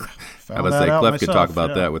know I would say Clef could talk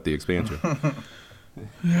about that with the expansion.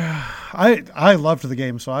 Yeah, I loved the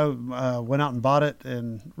game, so I went out and bought it,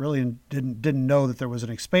 and really didn't know that there was an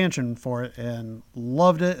expansion for it, and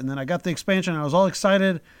loved it. And then I got the expansion, and I was all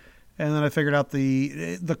excited, and then I figured out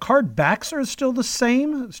the card backs are still the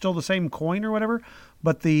same coin or whatever,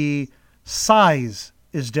 but the size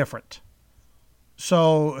is different.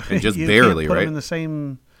 So and just you barely, can't put right? them in the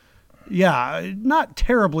same. Yeah, not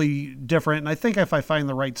terribly different. And I think if I find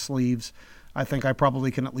the right sleeves, I think I probably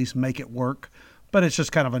can at least make it work. But it's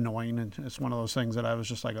just kind of annoying, and it's one of those things that I was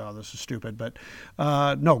just like, oh, this is stupid. But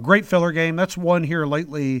no, great filler game. That's one here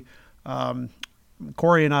lately.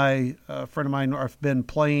 Corey and I, a friend of mine, have been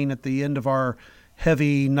playing at the end of our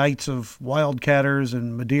heavy nights of Wildcatters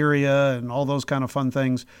and Madeira and all those kind of fun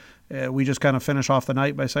things. We just kind of finish off the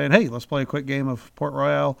night by saying, hey, let's play a quick game of Port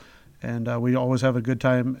Royale. And we always have a good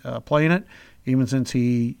time playing it, even since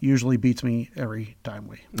he usually beats me every time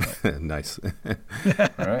we play. Nice. all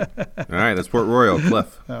right. All right, that's Port Royale.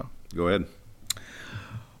 Clef, Oh. Go ahead.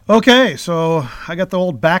 Okay, so I got the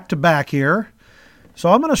old back-to-back here. So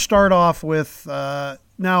I'm going to start off with,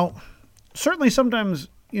 now, certainly sometimes,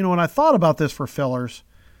 when I thought about this for fillers,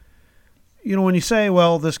 when you say,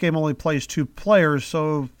 well, this game only plays 2 players,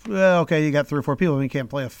 so, okay, you got 3 or 4 people, and you can't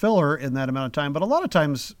play a filler in that amount of time. But a lot of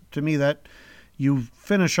times, to me, that you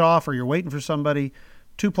finish off or you're waiting for somebody,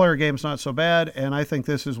 2-player game's not so bad, and I think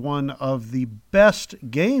this is one of the best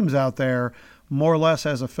games out there, more or less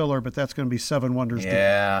as a filler, but that's going to be Seven Wonders.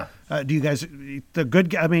 Yeah. Do you guys,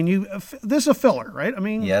 this is a filler, right? I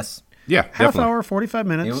mean, Yes. Yeah, half definitely. hour, 45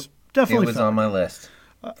 minutes, definitely It was filler. on my list,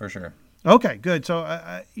 for sure. Okay, good. So,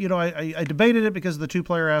 I debated it because of the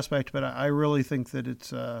 2-player aspect, but I really think that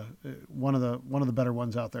it's one of the better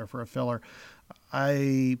ones out there for a filler.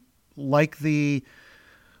 I like some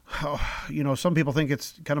people think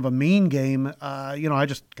it's kind of a mean game. I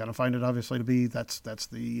just kind of find it obviously to be that's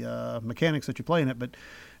the mechanics that you play in it, but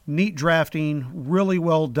neat drafting, really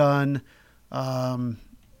well done.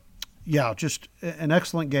 Just an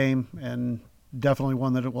excellent game, and definitely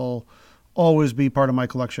one that it will always be part of my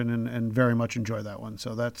collection, and very much enjoy that one.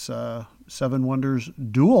 So that's Seven Wonders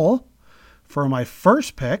Duel for my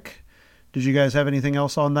first pick. Did you guys have anything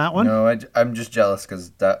else on that one? No, I'm just jealous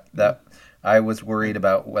because that I was worried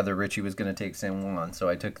about whether Richie was going to take San Juan, so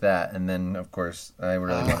I took that, and then of course I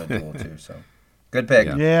really wanted Duel too. So good pick.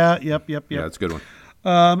 Yeah. Yep. Yeah, that's a good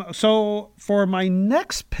one. So for my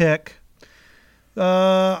next pick,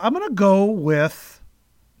 I'm going to go with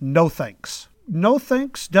No Thanks. No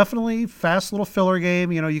Thanks, definitely fast little filler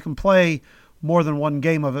game. You can play more than one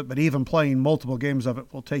game of it, but even playing multiple games of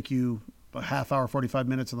it will take you a half hour, 45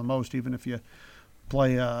 minutes at the most, even if you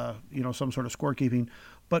play, some sort of scorekeeping.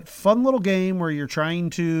 But fun little game where you're trying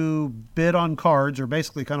to bid on cards, or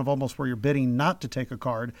basically kind of almost where you're bidding not to take a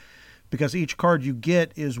card, because each card you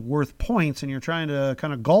get is worth points, and you're trying to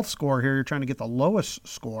kind of golf score here. You're trying to get the lowest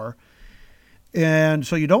score. And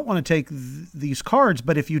so you don't want to take these cards,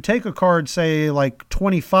 but if you take a card, say like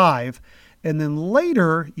 25, And then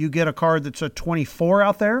later you get a card that's a 24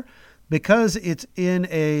 out there. Because it's in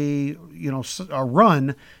a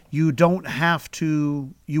run, you won't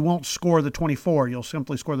score the 24. You'll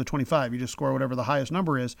simply score the 25. You just score whatever the highest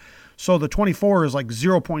number is. So the 24 is like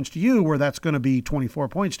 0 points to you, where that's going to be 24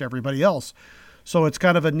 points to everybody else. So it's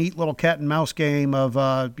kind of a neat little cat and mouse game of,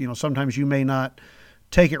 sometimes you may not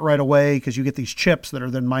take it right away because you get these chips that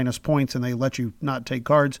are then minus points and they let you not take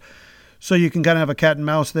cards. So you can kind of have a cat and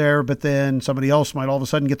mouse there, but then somebody else might all of a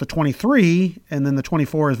sudden get the 23, and then the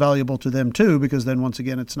 24 is valuable to them too, because then once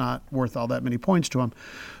again, it's not worth all that many points to them.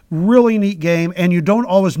 Really neat game, and you don't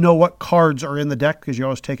always know what cards are in the deck because you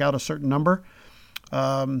always take out a certain number.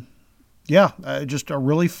 Just a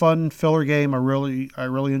really fun filler game. I really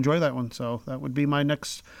enjoy that one. So that would be my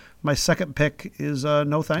second pick is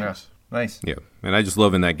No Thanks. Yeah, nice. Yeah, and I just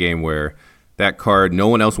love in that game where that card, no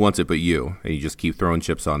one else wants it but you, and you just keep throwing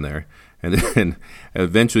chips on there. And then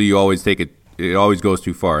eventually you always take it. It always goes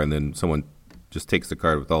too far, and then someone just takes the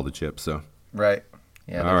card with all the chips. So right,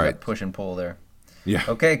 yeah, all right, that push and pull there. Yeah.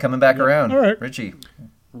 Okay, coming back around. All right, Richie,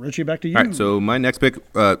 back to you. All right, so my next pick,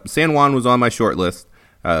 San Juan was on my short list.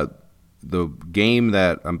 The game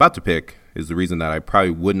that I'm about to pick is the reason that I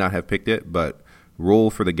probably would not have picked it, but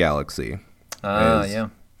Roll for the Galaxy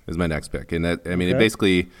is my next pick, and that it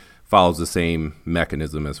basically follows the same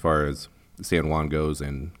mechanism as far as San Juan goes,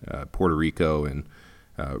 and Puerto Rico, and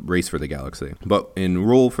Race for the Galaxy. But in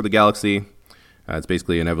Roll for the Galaxy, it's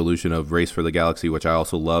basically an evolution of Race for the Galaxy, which I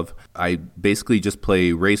also love. I basically just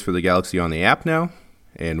play Race for the Galaxy on the app now,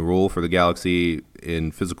 and Roll for the Galaxy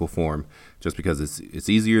in physical form, just because it's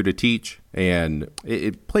easier to teach, and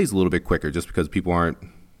it plays a little bit quicker, just because people aren't.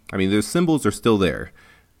 I mean, the symbols are still there,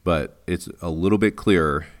 but it's a little bit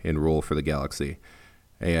clearer in Roll for the Galaxy,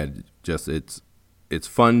 and just it's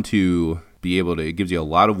fun to be able to. It gives you a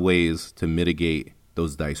lot of ways to mitigate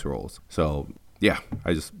those dice rolls. So yeah,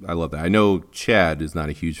 I love that. I know Chad is not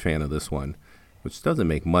a huge fan of this one, which doesn't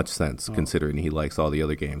make much sense considering he likes all the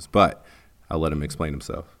other games, but I'll let him explain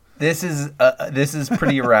himself. This is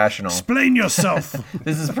pretty irrational. Explain yourself.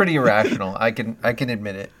 This is pretty irrational. I can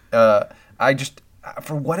admit it. I just,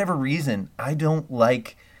 for whatever reason, I don't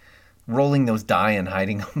like rolling those die and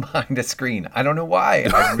hiding them behind a screen. I don't know why.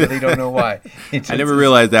 I really don't know why. I never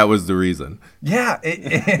realized that was the reason. Yeah,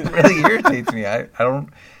 it really irritates me. I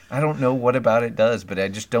don't know what about it does, but I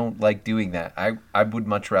just don't like doing that. I would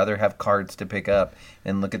much rather have cards to pick up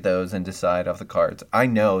and look at those and decide off the cards. I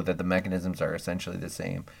know that the mechanisms are essentially the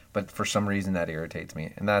same, but for some reason that irritates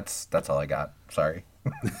me, and that's all I got. Sorry.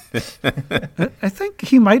 I think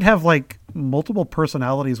he might have like multiple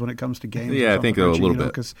personalities when it comes to games. Yeah, I think a little bit.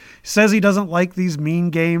 Because he says he doesn't like these mean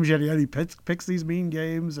games, yet he picks these mean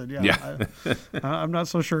games, and I'm not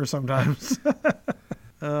so sure sometimes.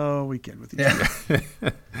 Oh, we kid with each other.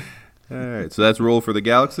 All right, so that's Roll for the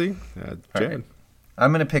Galaxy. Chad. Right.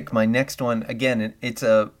 I'm gonna pick my next one again. It's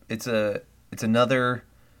another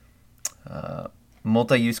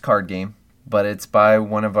multi-use card game, but it's by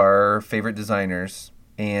one of our favorite designers,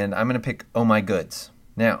 and I'm gonna pick Oh My Goods.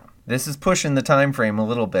 Now, this is pushing the time frame a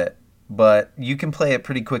little bit, but you can play it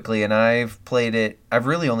pretty quickly, and I've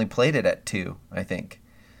really only played it at 2, I think.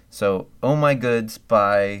 So Oh My Goods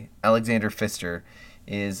by Alexander Pfister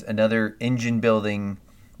is another engine building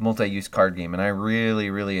multi-use card game, and I really,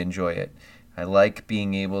 really enjoy it. I like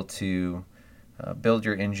being able to build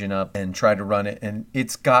your engine up and try to run it, and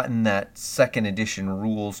it's gotten that second edition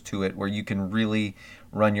rules to it where you can really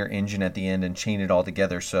run your engine at the end and chain it all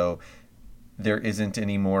together, so there isn't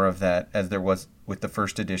any more of that as there was with the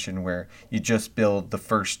first edition where you just build the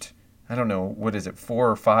first, 4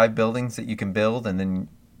 or 5 buildings that you can build and then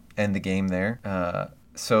end the game there.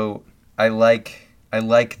 So I like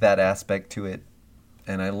that aspect to it,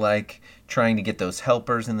 and I like trying to get those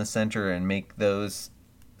helpers in the center and make those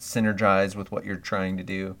synergize with what you're trying to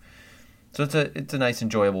do. So it's a nice,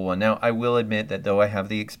 enjoyable one. Now, I will admit that though I have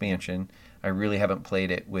the expansion, I really haven't played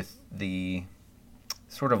it with the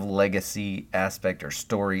sort of legacy aspect or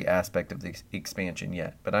story aspect of the expansion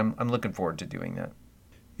yet, but I'm looking forward to doing that.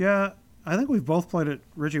 Yeah, I think we've both played it,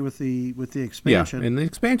 Richie, with the expansion. Yeah, and the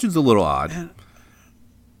expansion's a little odd.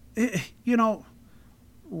 And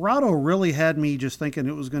Rahdo really had me just thinking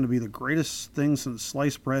it was going to be the greatest thing since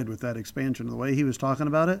sliced bread with that expansion, the way he was talking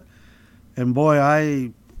about it. And boy,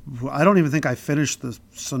 I don't even think I finished the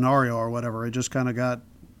scenario or whatever. It just kind of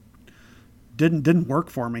didn't work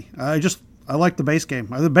for me. I like the base game.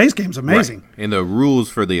 The base game's amazing. Right. And the rules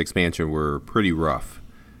for the expansion were pretty rough.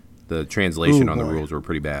 The translation on the rules were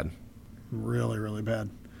pretty bad. Really, really bad.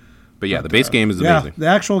 But the base game is amazing. Yeah, the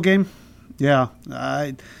actual game,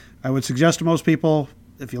 I would suggest to most people,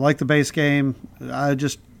 if you like the base game, I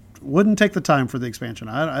wouldn't take the time for the expansion.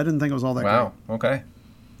 I didn't think it was all that Wow. Okay.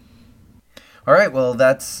 All right. Well,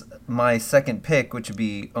 that's my second pick, which would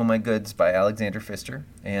be Oh My Goods by Alexander Pfister.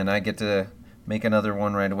 And I get to make another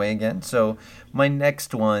one right away again. So my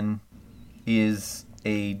next one is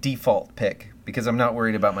a default pick because I'm not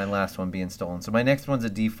worried about my last one being stolen. So my next one's a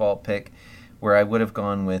default pick where I would have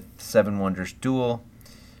gone with Seven Wonders Duel.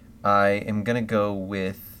 I am going to go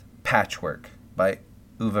with Patchwork by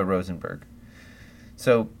Uwe Rosenberg.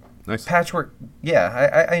 So Nice. Patchwork,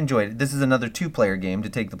 yeah, I enjoyed it. This is another two-player game to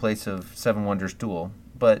take the place of Seven Wonders Duel.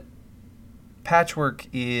 But Patchwork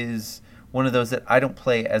is one of those that I don't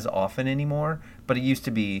play as often anymore, but it used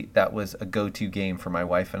to be that was a go-to game for my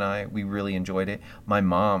wife and I. We really enjoyed it. My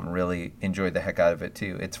mom really enjoyed the heck out of it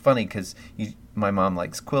too. It's funny because my mom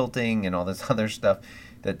likes quilting and all this other stuff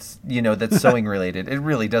that's sewing related. It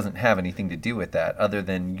really doesn't have anything to do with that other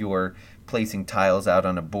than you're placing tiles out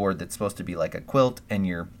on a board that's supposed to be like a quilt, and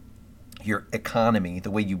your economy,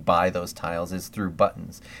 the way you buy those tiles is through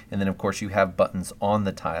buttons. And then, of course, you have buttons on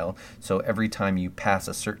the tile. So every time you pass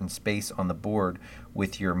a certain space on the board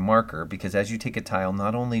with your marker, because as you take a tile,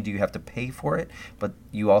 not only do you have to pay for it, but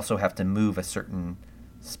you also have to move a certain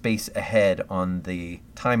space ahead on the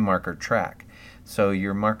time marker track. So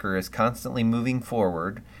your marker is constantly moving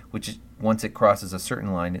forward, which is, once it crosses a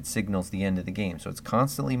certain line, it signals the end of the game. So it's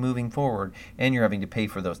constantly moving forward, and you're having to pay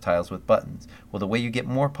for those tiles with buttons. Well, the way you get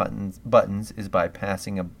more buttons is by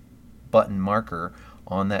passing a button marker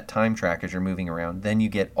on that time track as you're moving around. Then you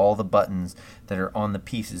get all the buttons that are on the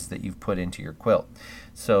pieces that you've put into your quilt.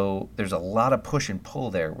 So there's a lot of push and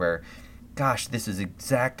pull there where, gosh, this is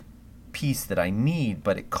exact piece that I need,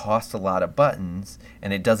 but it costs a lot of buttons,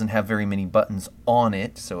 and it doesn't have very many buttons on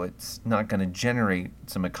it, so it's not going to generate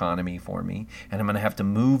some economy for me, and I'm going to have to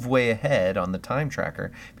move way ahead on the time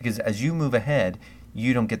tracker, because as you move ahead,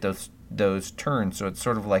 you don't get those turns. So it's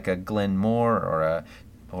sort of like a Glenmore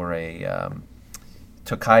or a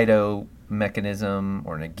Tokaido mechanism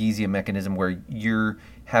or an Agizia mechanism where you're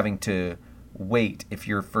having to wait if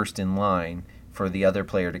you're first in line for the other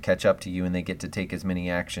player to catch up to you, and they get to take as many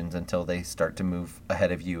actions until they start to move ahead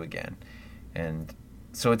of you again. And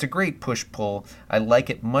so it's a great push-pull. I like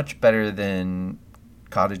it much better than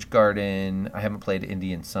Cottage Garden. I haven't played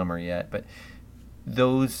Indian Summer yet, but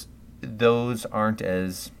those aren't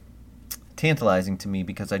as tantalizing to me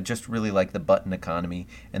because I just really like the button economy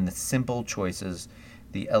and the simple choices,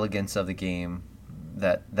 the elegance of the game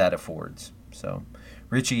that affords. So,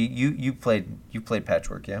 Richie, you played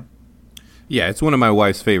Patchwork, yeah? Yeah, it's one of my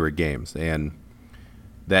wife's favorite games, and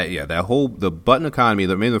the button economy.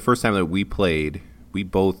 Maybe the first time that we played,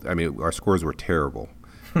 our scores were terrible,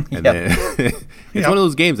 and then it's one of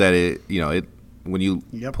those games that when you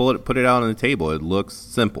put it out on the table, it looks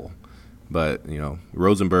simple, but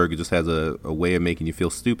Rosenberg just has a way of making you feel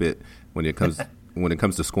stupid when it comes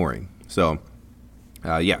to scoring. So,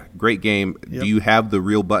 great game. Yep. Do you have the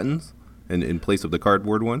real buttons in place of the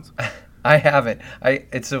cardboard ones? I haven't.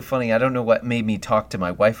 It's so funny. I don't know what made me talk to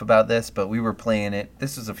my wife about this, but we were playing it.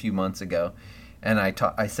 This was a few months ago, and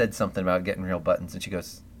I said something about getting real buttons, and she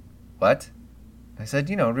goes, "What?" I said,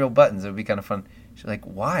 real buttons. It would be kind of fun. She's like,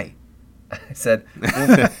 "Why?" I said,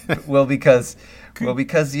 "Well, because it would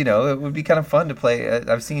be kind of fun to play.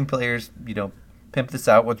 I've seen players, pimp this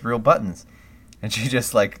out with real buttons," and she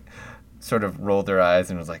just sort of rolled their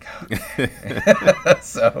eyes and was like, okay.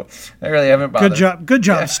 So I really haven't bothered. Good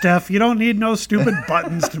job, Steph. You don't need no stupid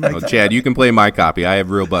buttons to make that. Chad, you can play my copy. I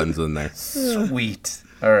have real buttons in there. Sweet.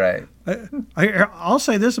 All right. I'll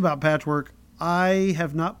say this about Patchwork. I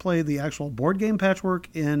have not played the actual board game Patchwork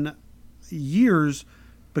in years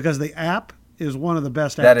because the app is one of the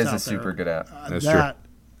best apps out there. That is a super good app. That's true.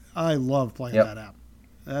 I love playing that app.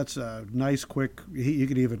 That's a nice, quick. You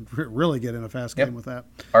could even really get in a fast game with that.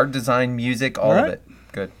 Art, design, music, all of it.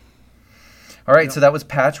 Good. All right, so that was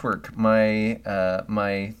Patchwork, my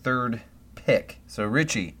third pick. So,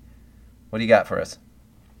 Richie, what do you got for us?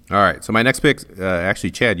 All right, so my next pick,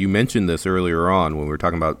 actually, Chad, you mentioned this earlier on when we were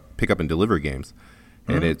talking about pick up and deliver games,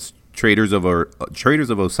 and it's Traders of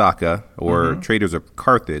Osaka or Traders of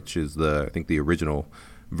Carthage is I think the original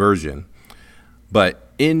version. But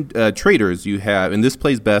in Traders, you have, and this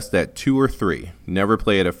plays best at 2 or 3. Never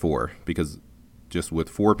play it at 4 because just with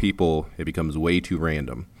 4 people, it becomes way too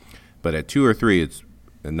random. But at 2 or 3, it's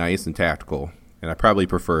nice and tactical, and I probably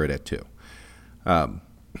prefer it at 2.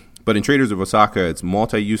 But in Traders of Osaka, it's a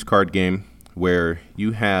multi-use card game where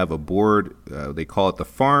you have a board. They call it the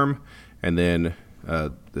farm, and then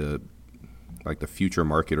the future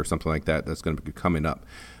market or something like that. That's going to be coming up.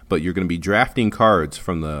 But you're going to be drafting cards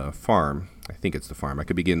from the farm. I think it's the farm. I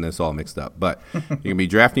could be getting this all mixed up. But you're going to be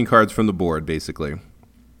drafting cards from the board, basically.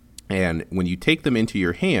 And when you take them into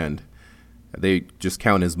your hand, they just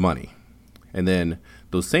count as money. And then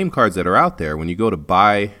those same cards that are out there, when you go to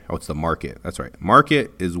buy, it's the market. That's right.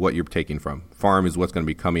 Market is what you're taking from. Farm is what's going to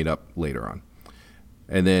be coming up later on.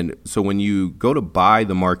 And then, so when you go to buy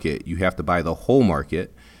the market, you have to buy the whole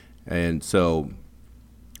market. And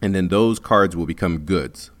then those cards will become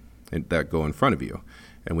goods that go in front of you.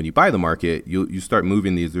 And when you buy the market, you start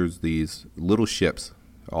moving these. There's these little ships,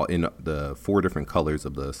 all in the 4 different colors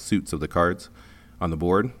of the suits of the cards on the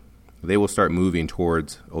board. They will start moving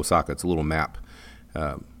towards Osaka. It's a little map.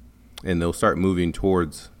 And they'll start moving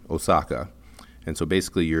towards Osaka. And so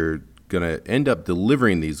basically you're going to end up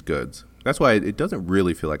delivering these goods. That's why it doesn't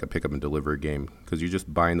really feel like a pick up and deliver game, because you're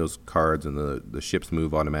just buying those cards and the ships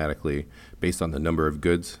move automatically based on the number of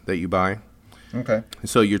goods that you buy. Okay.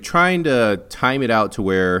 So you're trying to time it out to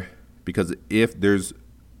where, because if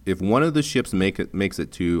one of the ships makes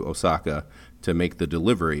it to Osaka to make the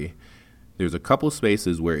delivery, there's a couple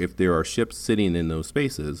spaces where if there are ships sitting in those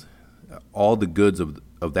spaces, all the goods of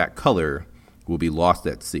that color will be lost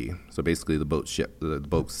at sea. So basically the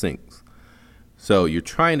boat sinks. So you're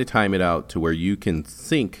trying to time it out to where you can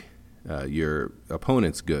sink your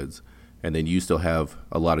opponent's goods, and then you still have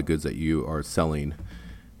a lot of goods that you are selling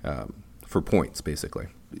for points, basically.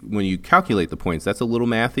 When you calculate the points, that's a little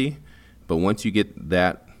mathy, but once you get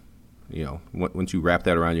that, once you wrap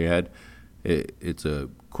that around your head, it's a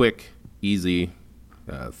quick, easy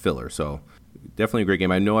filler. So definitely a great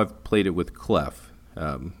game. I know I've played it with Clef.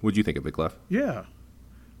 What'd you think of it, Clef? Yeah,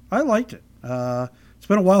 I liked it. It's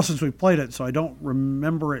been a while since we played it, so I don't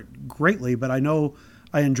remember it greatly, but I know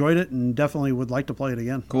I enjoyed it and definitely would like to play it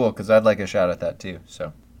again. Cool, because I'd like a shot at that too.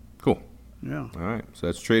 So cool. Yeah. All right. So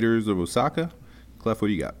that's Traders of Osaka. Clef, what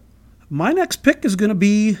do you got? My next pick is going to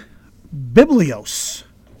be Biblios,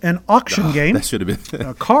 an auction game. That should have been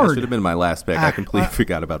a card. That should have been my last pick. I completely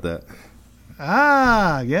forgot about that.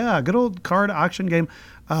 Yeah, good old card auction game.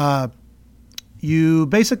 You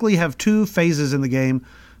basically have 2 phases in the game.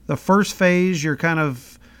 The first phase, you're kind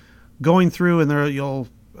of going through, and there you'll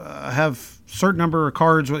have certain number of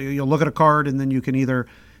cards. You'll look at a card, and then you can either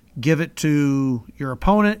give it to your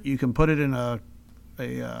opponent, you can put it in a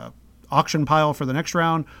auction pile for the next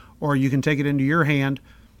round, or you can take it into your hand.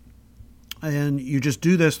 And you just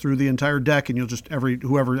do this through the entire deck, and you'll just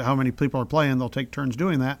how many people are playing, they'll take turns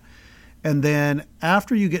doing that. And then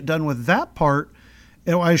after you get done with that part,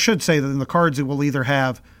 I should say that in the cards it will either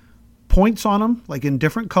have points on them, like in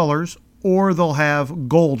different colors, or they'll have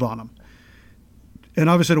gold on them. And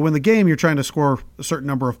obviously to win the game, you're trying to score a certain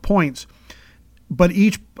number of points. But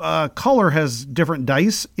each color has different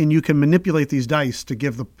dice, and you can manipulate these dice to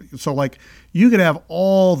give so like you could have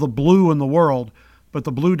all the blue in the world, but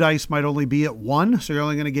the blue dice might only be at 1, so you're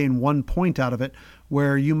only going to gain 1 point out of it,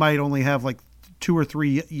 where you might only have like 2 or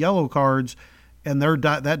 3 yellow cards, and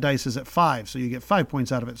that dice is at 5, so you get 5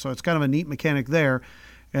 points out of it. So it's kind of a neat mechanic there.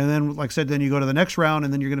 And then, like I said, then you go to the next round,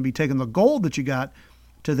 and then you're going to be taking the gold that you got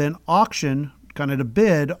to then auction, kind of to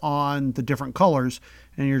bid on the different colors,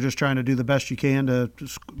 and you're just trying to do the best you can to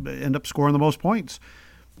end up scoring the most points.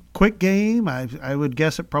 Quick game. I would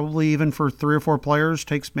guess it probably, even for 3 or 4 players,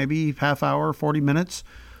 takes maybe half hour, 40 minutes.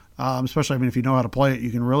 Especially, if you know how to play it,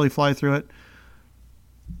 you can really fly through it.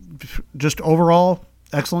 Just overall,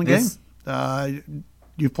 excellent game.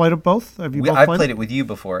 You've played it both? Have you both I've played played it with you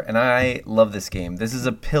before, and I love this game. This is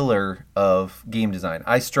a pillar of game design.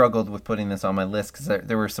 I struggled with putting this on my list because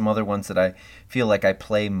there were some other ones that I feel like I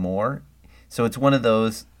play more. So it's one of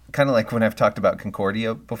those, kind of like when I've talked about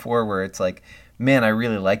Concordia before, where it's like, man, I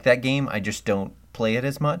really like that game. I just don't play it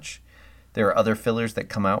as much. There are other fillers that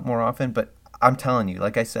come out more often, but I'm telling you,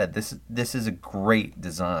 like I said, this is a great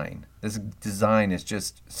design. This design is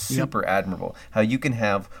just super admirable. How you can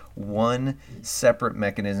have one separate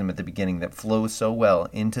mechanism at the beginning that flows so well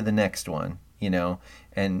into the next one,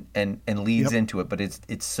 and leads into it, but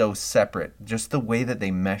it's so separate. Just the way that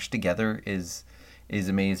they mesh together is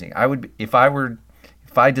amazing. If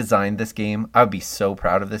I designed this game, I would be so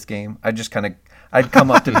proud of this game. I'd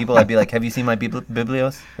come up to people. I'd be like, "Have you seen my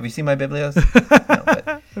Biblios? Have you seen my Biblios?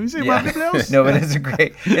 Have you seen my Biblios?" No, but it's a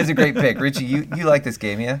great pick. Richie, you like this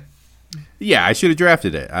game, yeah? Yeah, I should have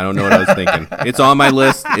drafted it. I don't know what I was thinking. It's on my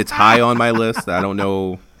list. It's high on my list. I don't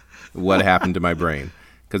know what happened to my brain,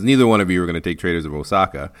 because neither one of you were going to take Traders of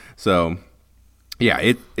Osaka. So,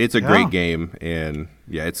 yeah, it's a great game, and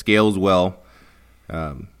yeah, it scales well.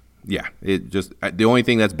 It just the only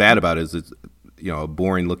thing that's bad about it is it's a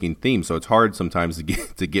boring looking theme, so it's hard sometimes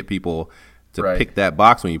to get people to pick that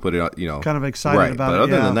box when you put it on. Kind of excited about it. But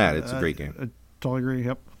other than that, it's a great game. I totally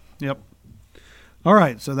agree. Yep. All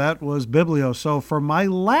right, so that was Biblios. So for my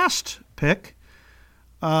last pick,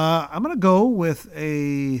 I'm going to go with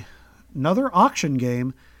another auction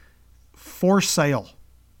game, For Sale.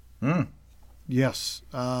 Yes.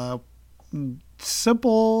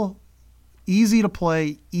 Simple, easy to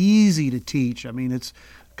play, easy to teach. I mean, it's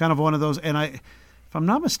kind of one of those, and if I'm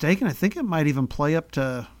not mistaken, I think it might even play up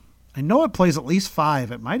to, I know it plays at least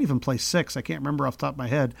 5. It might even play 6. I can't remember off the top of my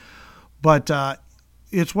head. But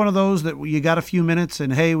it's one of those that you got a few minutes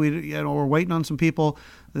and, hey, we're waiting on some people.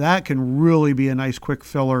 That can really be a nice quick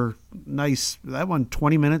filler. Nice, that one,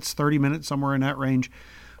 20 minutes, 30 minutes, somewhere in that range.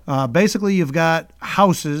 Basically, you've got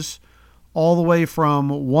houses all the way from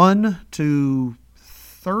 1 to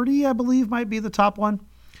 30, I believe might be the top one.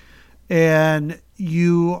 And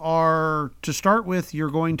you are, to start with, you're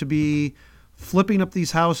going to be flipping up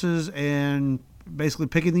these houses and basically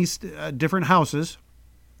picking these different houses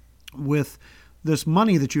with this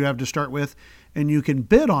money that you have to start with, and you can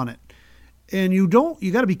bid on it. And you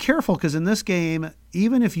got to be careful, because in this game,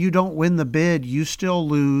 even if you don't win the bid, you still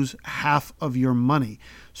lose half of your money.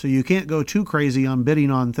 So you can't go too crazy on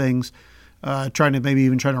bidding on things, trying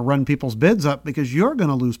to run people's bids up, because you're going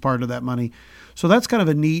to lose part of that money. So that's kind of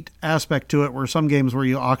a neat aspect to it, where some games where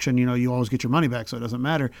you auction, you always get your money back, so it doesn't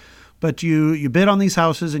matter. But you bid on these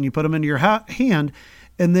houses and you put them into your hand,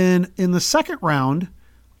 and then in the second round,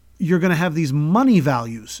 you're going to have these money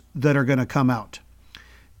values that are going to come out.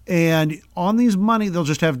 And on these money, they'll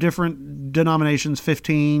just have different denominations,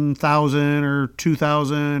 15,000 or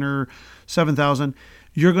 2,000 or 7,000.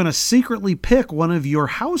 You're going to secretly pick one of your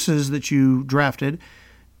houses that you drafted,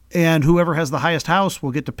 and whoever has the highest house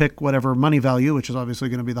will get to pick whatever money value, which is obviously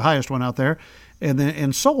going to be the highest one out there,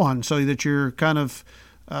 and so on, so that you're kind of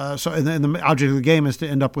and the object of the game is to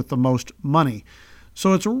end up with the most money.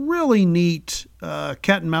 So it's a really neat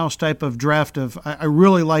cat and mouse type of draft. I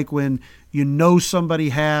really like when somebody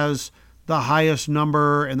has the highest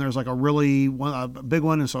number, and there's like a big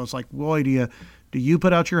one, and so it's like, boy, do you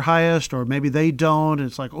put out your highest, or maybe they don't? And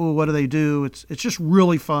it's like, oh, what do they do? It's just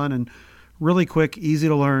really fun and really quick, easy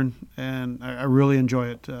to learn, and I really enjoy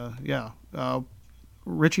it.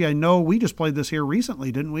 Richie, I know we just played this here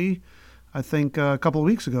recently, didn't we? I think a couple of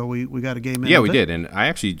weeks ago we got a game in. Yeah, we did, and I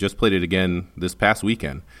actually just played it again this past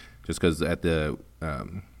weekend, just because at the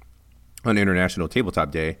on International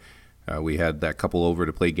Tabletop Day, we had that couple over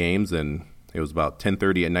to play games, and it was about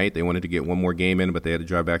 10:30 at night. They wanted to get one more game in, but they had to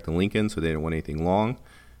drive back to Lincoln, so they didn't want anything long.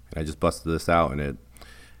 And I just busted this out, and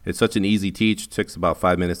it's such an easy teach. It takes about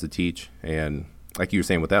 5 minutes to teach, and like you were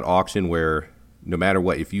saying, with that auction where no matter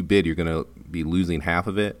what, if you bid, you're going to be losing half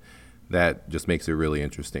of it, that just makes it really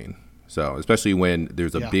interesting. So especially when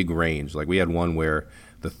there's a big range. Like we had one where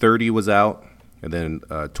the 30 was out, and then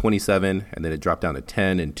 27, and then it dropped down to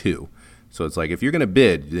 10 and 2. So it's like if you're going to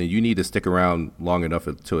bid, then you need to stick around long enough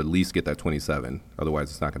to at least get that 27. Otherwise,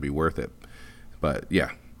 it's not going to be worth it. But,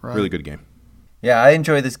 really good game. Yeah, I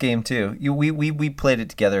enjoy this game too. We played it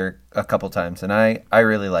together a couple times, and I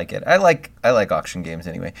really like it. I like auction games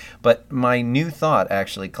anyway. But my new thought,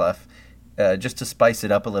 actually, Clef, just to spice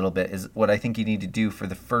it up a little bit, is what I think you need to do for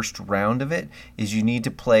the first round of it is you need to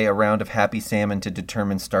play a round of Happy Salmon to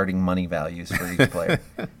determine starting money values for each player.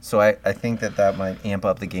 So I think that might amp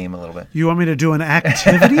up the game a little bit. You want me to do an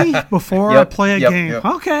activity before I play a game? Yep.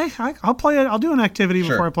 Okay, I'll play it. I'll do an activity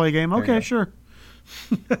before I play a game. Okay, sure.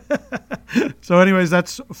 So anyways,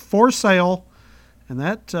 that's For Sale, and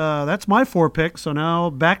that's my 4 picks. So now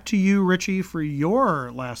back to you, Richie, for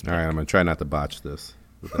your last pick. All right, I'm going to try not to botch this.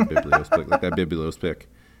 With that Biblos pick, like that Biblos pick.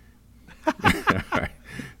 All right.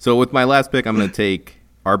 So with my last pick, I'm going to take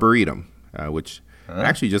Arboretum, which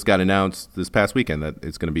actually just got announced this past weekend that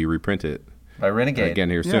it's going to be reprinted by Renegade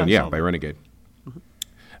again here soon. Yeah, by Renegade.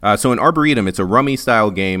 So in Arboretum, it's a rummy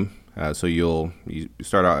style game. So you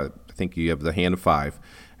start out. I think you have the hand of 5,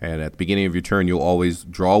 and at the beginning of your turn, you'll always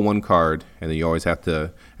draw one card, and then you always have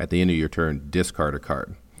to, at the end of your turn, discard a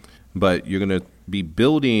card. But you're going to be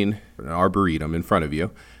building an arboretum in front of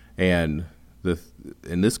you, and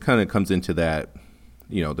this kind of comes into that,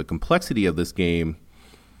 the complexity of this game.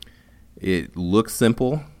 It looks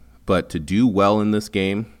simple, but to do well in this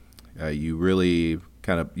game, you really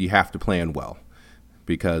you have to plan well,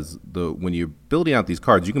 because when you're building out these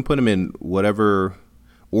cards, you can put them in whatever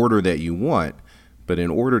order that you want, but in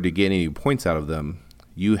order to get any points out of them,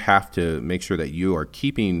 you have to make sure that you are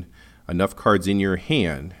keeping enough cards in your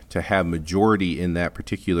hand to have majority in that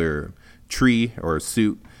particular tree or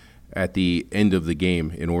suit at the end of the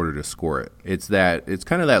game in order to score it. It's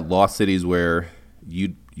kind of that Lost Cities where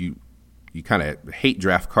you kind of hate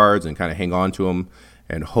draft cards and kind of hang on to them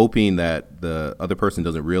and hoping that the other person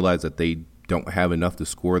doesn't realize that they don't have enough to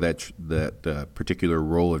score that particular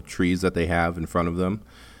row of trees that they have in front of them.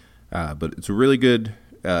 But it's a really good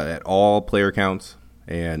at all player counts,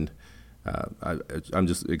 and I'm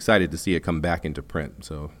just excited to see it come back into print,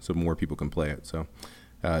 so more people can play it. So,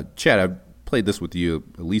 Chad, I've played this with you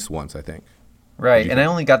at least once, I think. Right, and I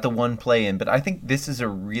only got the one play in, but I think this is a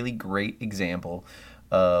really great example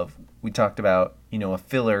of, we talked about, a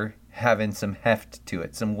filler having some heft to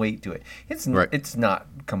it, some weight to it. It's not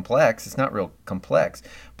complex, it's not real complex,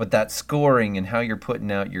 but that scoring and how you're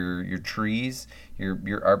putting out your trees,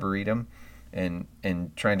 your arboretum, and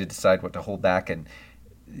trying to decide what to hold back, and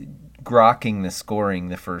grokking the scoring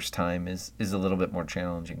the first time is a little bit more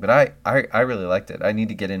challenging. But I really liked it. I need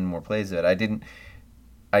to get in more plays of it.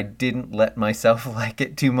 I didn't let myself like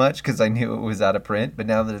it too much because I knew it was out of print. But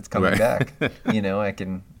now that it's coming back, I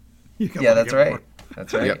can. Yeah, that's right. More.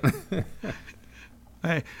 That's right.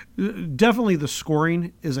 Yep. Definitely, the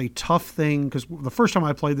scoring is a tough thing because the first time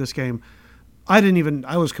I played this game, I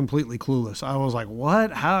was completely clueless. I was like,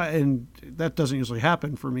 what? How? And that doesn't usually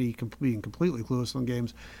happen for me, being completely clueless on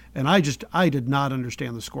games. And I did not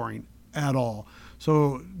understand the scoring at all.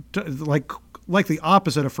 So, like the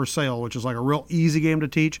opposite of For Sale, which is like a real easy game to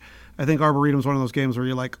teach, I think Arboretum is one of those games where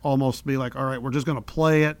you like almost be like, all right, we're just going to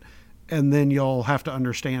play it, and then you'll have to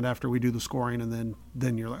understand after we do the scoring, and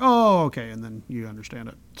then you're like, oh, okay, and then you understand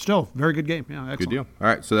it. Still, very good game. Yeah, excellent. Good deal. All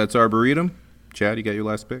right, so that's Arboretum. Chad, you got your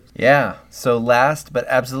last pick? Yeah, so last but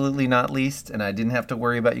absolutely not least, and I didn't have to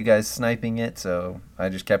worry about you guys sniping it, so I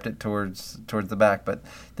just kept it towards the back, but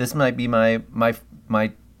this might be my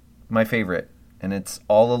favorite, and it's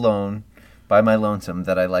All Alone by my lonesome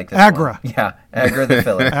that I like this Agra. One. Yeah, Agra the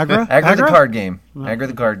filler. Agra the card game. No. Agra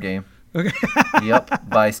the card game. Okay. Yep,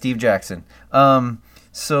 by Steve Jackson.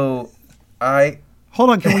 So I hold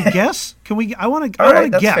on. Can we guess? I want to. All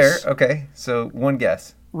right, that's guess. Fair. Okay, so one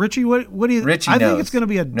guess. Richie, what do you? Richie I knows. think it's going to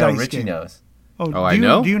be a dice Richie game. knows. Oh, I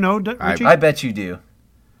know. Do you know, Richie? I bet you do.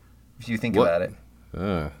 If you think about it.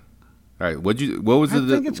 All right. What was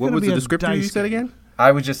the description you said again?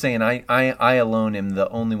 I was just saying, I alone am the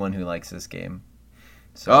only one who likes this game.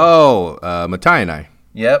 So. Matai and I.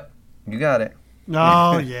 Yep, you got it.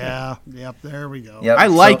 Oh yeah, yep. There we go. Yep. I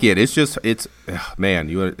like it. It's just man,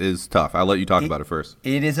 it's tough. I'll let you talk about it first.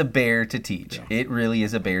 It is a bear to teach. Yeah. It really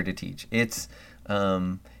is a bear to teach. It's a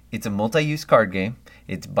multi-use card game.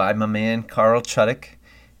 It's by my man Carl Chuddik,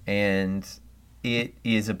 and it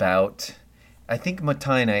is about. I think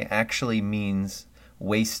Matainai actually means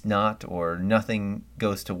waste not, or nothing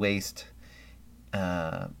goes to waste.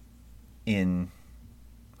 I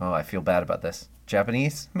feel bad about this.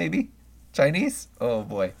 Japanese, maybe? Chinese? Oh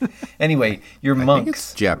boy. Anyway, you're monks. I think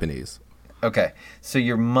it's Japanese. Okay, so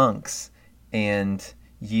you're monks, and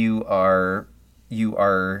you are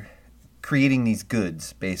creating these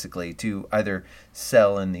goods basically to either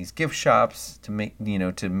sell in these gift shops to make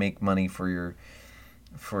money for your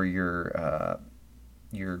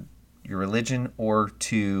religion, or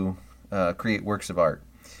to create works of art.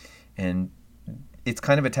 And it's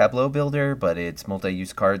kind of a tableau builder, but it's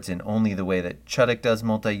multi-use cards in only the way that Chuddik does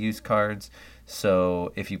multi-use cards.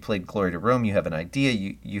 So if you played Glory to Rome, you have an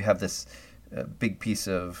idea. You have this big piece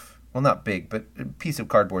of, well, not big, but a piece of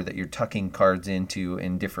cardboard that you're tucking cards into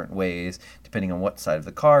in different ways, depending on what side of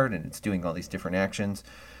the card, and it's doing all these different actions.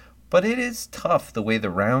 But it is tough the way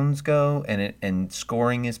the rounds go, and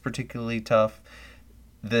scoring is particularly tough.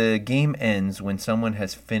 The game ends when someone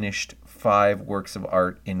has finished 5 works of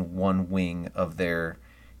art in one wing of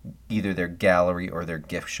either their gallery or their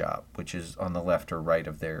gift shop, which is on the left or right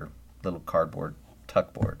of their little cardboard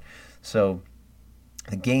tuckboard. So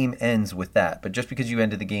the game ends with that. But just because you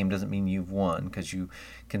ended the game doesn't mean you've won, because you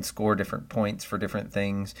can score different points for different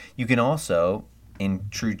things. You can also, in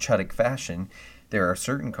true Chuddik fashion, there are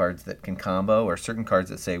certain cards that can combo, or certain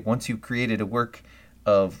cards that say once you've created a work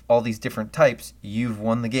of all these different types, you've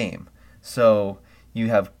won the game. So you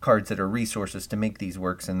have cards that are resources to make these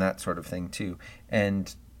works and that sort of thing too.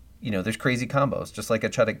 And, there's crazy combos, just like a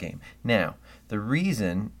Chuddik game. Now, the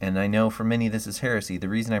reason, and I know for many this is heresy, the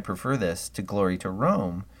reason I prefer this to Glory to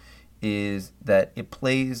Rome is that it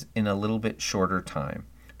plays in a little bit shorter time,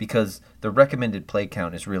 because the recommended play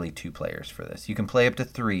count is really 2 players for this. You can play up to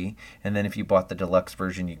 3, and then if you bought the deluxe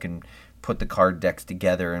version, you can put the card decks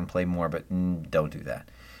together and play more, but don't do that.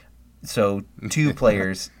 So 2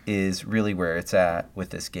 players is really where it's at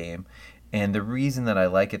with this game. And the reason that I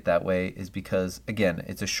like it that way is because, again,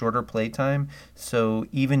 it's a shorter play time. So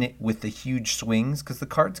even with the huge swings, because the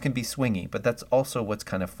cards can be swingy, but that's also what's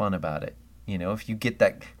kind of fun about it. If you get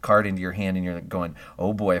that card into your hand and you're going,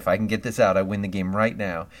 oh boy, if I can get this out, I win the game right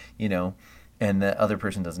now, and the other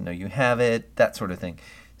person doesn't know you have it, that sort of thing.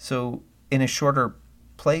 So in a shorter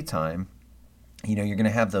play time, you're going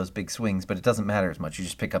to have those big swings, but it doesn't matter as much. You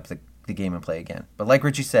just pick up the game and play again. But like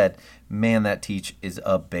Richie said, man, that teach is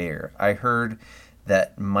a bear. I heard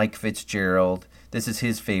that Mike Fitzgerald, this is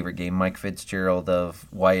his favorite game, Mike Fitzgerald of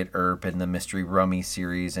Wyatt Earp and the Mystery Rummy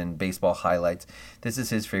series and Baseball Highlights. This is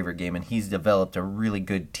his favorite game, and he's developed a really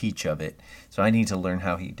good teach of it. So I need to learn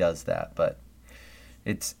how he does that. But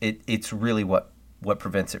it's really what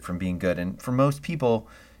prevents it from being good. And for most people,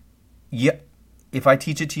 yeah, if I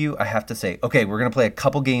teach it to you, I have to say, okay, we're going to play a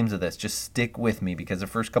couple games of this. Just stick with me because the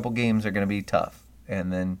first couple games are going to be tough.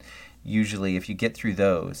 And then usually if you get through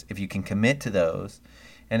those, if you can commit to those,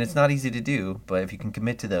 and it's not easy to do, but if you can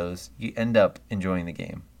commit to those, you end up enjoying the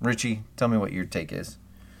game. Richie, tell me what your take is.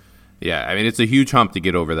 Yeah, I mean, it's a huge hump to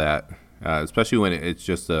get over that, especially when it's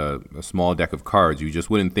just a small deck of cards. You just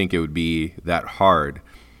wouldn't think it would be that hard.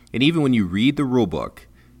 And even when you read the rule book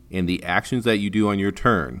and the actions that you do on your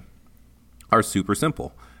turn are super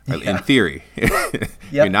simple. In theory.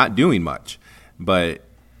 You're not doing much. But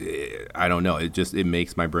I don't know. It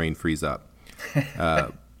makes my brain freeze up.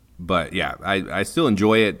 But yeah, I still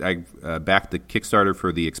enjoy it. I backed the Kickstarter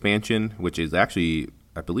for the expansion, which is actually,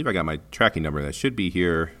 I believe I got my tracking number. That should be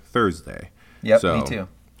here Thursday. Yep, me too.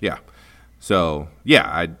 Yeah. So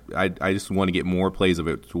yeah, I just want to get more plays of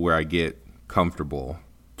it to where I get comfortable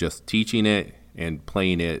just teaching it and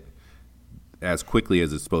playing it as quickly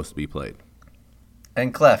as it's supposed to be played.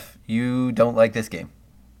 And Clef, you don't like this game?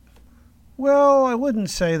 Well, I wouldn't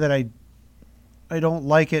say that I don't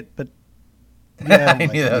like it, but yeah, I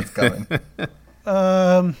knew that was coming.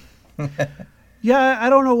 Yeah, I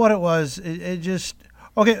don't know what it was. It just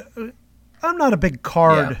okay. I'm not a big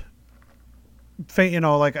card fan.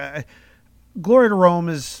 Like Glory to Rome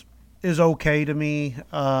is okay to me,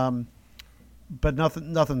 but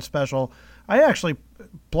nothing special. I actually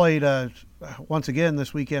played once again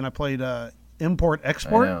this weekend. I played Import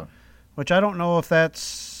Export, which I don't know if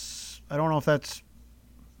that's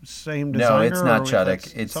same designer. No, it's not or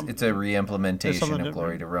Chuddick. It's a re-implementation of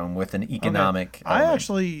Glory to Rome with an economic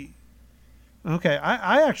element.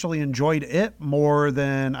 I actually enjoyed it more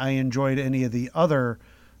than I enjoyed any of the other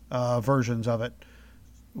versions of it.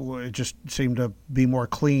 It just seemed to be more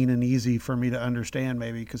clean and easy for me to understand,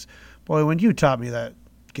 maybe, because, boy, when you taught me that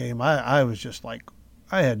game, I was just like,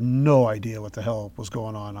 I had no idea what the hell was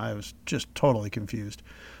going on. I was just totally confused.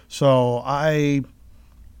 So I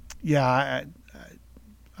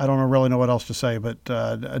don't really know what else to say, but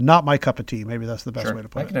not my cup of tea. Maybe that's the best way to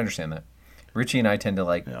put it. I can understand that. Richie and I tend to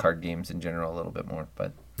like card games in general a little bit more,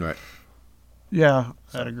 but right. Yeah,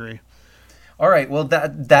 I'd agree. All right, well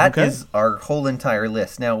that is our whole entire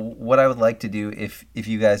list. Now, what I would like to do, if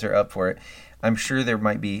you guys are up for it, I'm sure there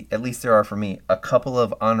might be, at least there are for me, a couple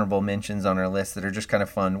of honorable mentions on our list that are just kind of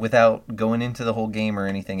fun. Without going into the whole game or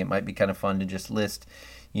anything, it might be kind of fun to just list,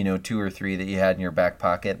 2 or 3 that you had in your back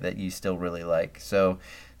pocket that you still really like. So,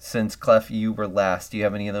 since Clef, you were last, do you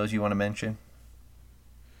have any of those you want to mention?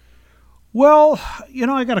 Well,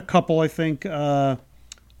 I got a couple, I think.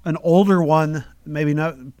 An older one, maybe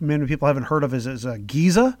not many people haven't heard of, is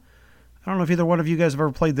Giza. I don't know if either one of you guys have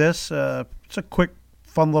ever played this. It's a quick,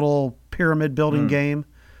 fun little pyramid building game.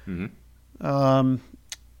 Mm-hmm.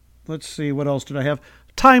 Let's see, what else did I have?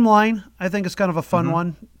 Timeline, I think it's kind of a fun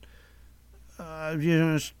one.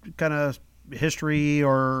 It's kind of history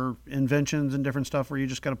or inventions and different stuff where you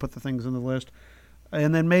just got to put the things in the list.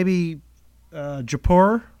 And then maybe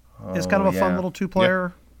Jaipur is kind of a fun little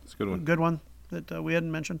 2-player. It's a good one that we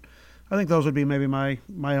hadn't mentioned. I think those would be maybe my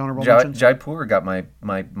honorable mentions. Jaipur got my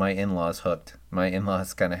in-laws hooked. My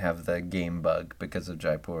in-laws kind of have the game bug because of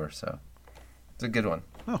Jaipur, so it's a good one.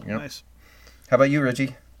 Oh, nice. How about you,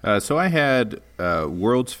 Richie? So I had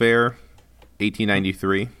World's Fair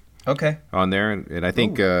 1893 on there, and I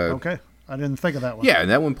think... okay. I didn't think of that one. Yeah, and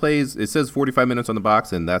that one plays, it says 45 minutes on the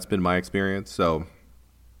box, and that's been my experience, so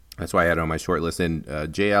that's why I had it on my short list.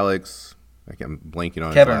 And J. Alex, I'm blanking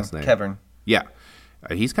on his last name. Kevin. Yeah.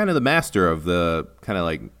 He's kind of the master of the kind of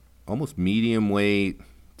like almost medium weight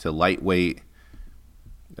to lightweight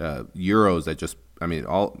Euros that just,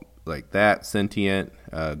 all like that, Sentient,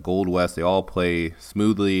 Gold West, they all play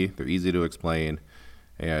smoothly. They're easy to explain.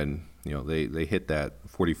 And, they hit that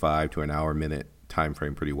 45 to an hour minute time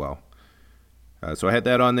frame pretty well. So I had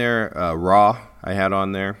that on there. Raw, I had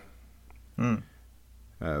on there.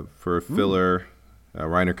 For a filler,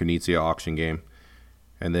 Reiner Knizia auction game.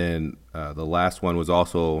 And then the last one was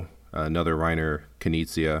also another Reiner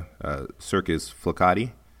Knizia, Circus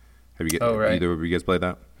Fliccati. Have you either of you guys played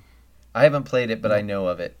that? I haven't played it, but I know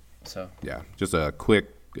of it. So yeah, just a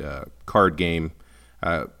quick card game.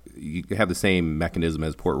 You have the same mechanism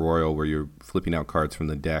as Port Royal, where you're flipping out cards from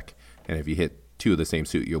the deck, and if you hit 2 of the same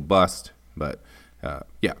suit, you'll bust. But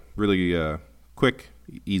really quick,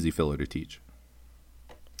 easy filler to teach.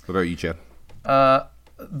 What about you, Chad?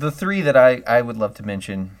 The three that I would love to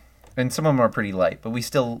mention, and some of them are pretty light, but we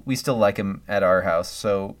still like them at our house.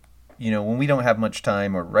 So, when we don't have much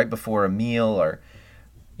time, or right before a meal, or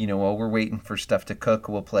while we're waiting for stuff to cook,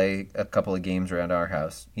 we'll play a couple of games around our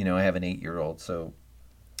house. I have an 8-year-old, so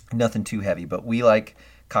nothing too heavy, but we like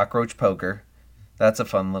cockroach poker. That's a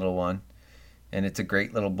fun little one. And it's a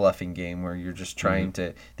great little bluffing game where you're just trying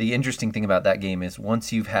to... The interesting thing about that game is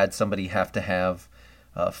once you've had somebody have to have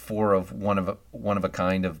 4 of one of a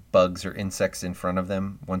kind of bugs or insects in front of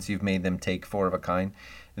them, once you've made them take 4 of a kind,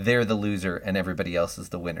 they're the loser and everybody else is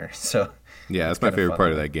the winner. So yeah, that's my favorite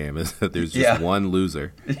part of that game is that there's just one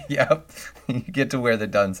loser. Yep, you get to wear the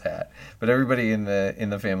dunce hat, but everybody in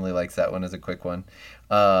the family likes that one as a quick one.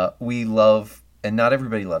 We love, and not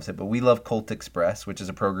everybody loves it, but we love Colt Express, which is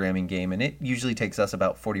a programming game, and it usually takes us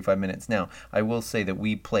about 45 minutes. Now, I will say that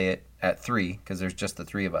we play it at 3 because there's just the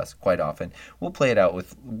 3 of us quite often. We'll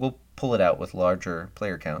pull it out with larger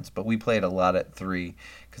player counts, but we play it a lot at 3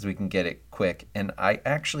 because we can get it quick. And I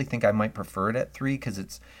actually think I might prefer it at 3 because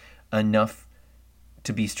it's enough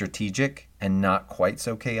to be strategic and not quite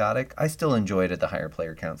so chaotic. I still enjoy it at the higher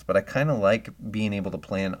player counts, but I kind of like being able to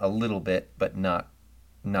plan a little bit, but not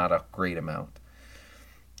a great amount.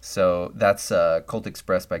 So that's Colt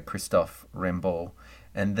Express by Christophe Rambaud.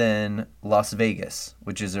 And then Las Vegas,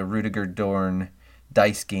 which is a Rudiger Dorn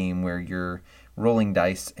dice game where you're rolling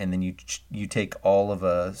dice and then you take all of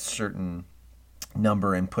a certain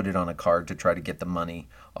number and put it on a card to try to get the money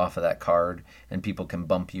off of that card. And people can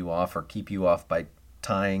bump you off or keep you off by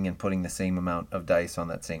tying and putting the same amount of dice on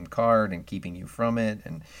that same card and keeping you from it.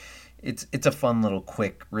 And it's a fun little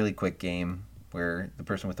really quick game where the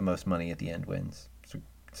person with the most money at the end wins.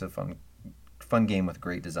 It's a fun game with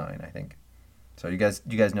great design, I think. So you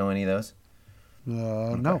guys know any of those?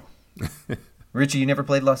 No. Richie, you never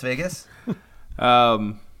played Las Vegas?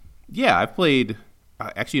 Yeah, I've played.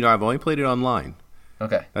 Actually, no, I've only played it online.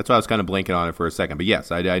 Okay. That's why I was kind of blanking on it for a second. But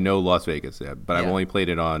yes, I know Las Vegas, but I've only played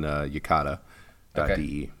it on Yucata.de.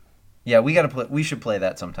 Okay. Yeah, we should play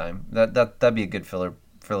that sometime. That'd be a good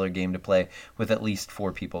filler game to play with at least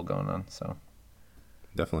 4 people going on. So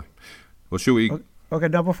definitely. Well, should we? Okay,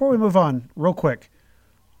 now before we move on, real quick,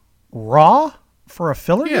 Raw for a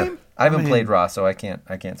filler game? I haven't played Raw, so I can't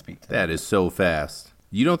speak to that. That is so fast.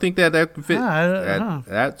 You don't think that could fit?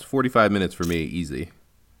 That's 45 minutes for me, easy.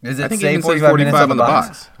 Is it I think say it 45 minutes on the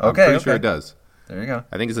box? I'm pretty sure it does. There you go.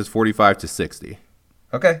 I think it says 45 to 60.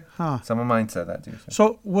 Okay. Some of mine said that too.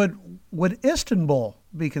 So would Istanbul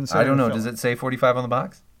be considered? I don't know. Does it say 45 on the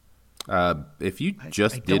box? If you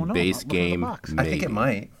just did base game, maybe. I think it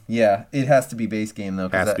might. Yeah, it has to be base game though,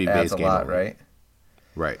 because that adds a lot, right?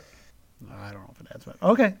 Right. I don't know if it adds much.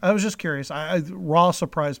 Okay, I was just curious. Raw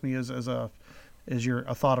surprised me as a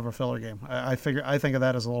thought of a filler game. I think of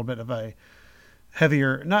that as a little bit of a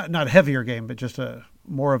heavier, not heavier game, but just a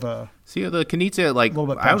more of a. See the Knizia, like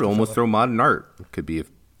I would almost throw Modern Art could be a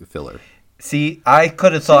filler. See, I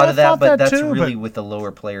could have thought of that, but that's too, really with the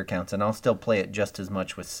lower player counts, and I'll still play it just as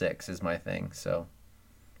much with 6 is my thing. So,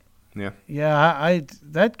 yeah,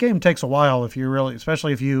 that game takes a while if you really,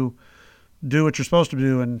 especially if you do what you're supposed to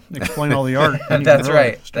do and explain all the art. That's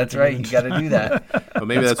right. That's right. You got to do that. Well,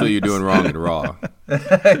 maybe that's what you're doing wrong in Raw.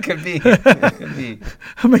 Could be.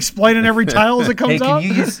 I'm explaining every tile as it comes out.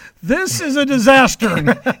 This is a disaster.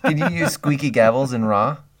 Can you use squeaky gavels in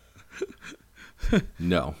Raw?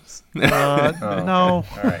 No. No. All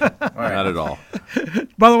right. Not at all.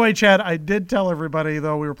 By the way, Chad, I did tell everybody,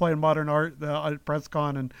 though, we were playing Modern Art at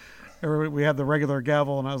PressCon, and we had the regular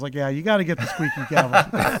gavel, and I was like, yeah, you got to get the squeaky gavel.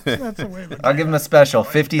 That's the way. I'll give him a special,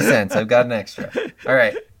 50 cents. I've got an extra. All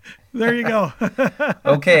right. There you go.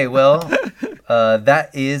 Okay, well, that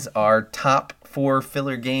is our top 4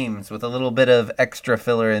 filler games with a little bit of extra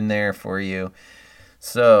filler in there for you.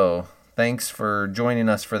 So thanks for joining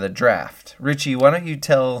us for the draft. Richie, why don't you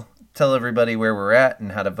tell everybody where we're at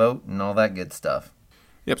and how to vote and all that good stuff.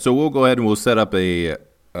 Yep, so we'll go ahead and we'll set up a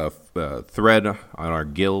thread on our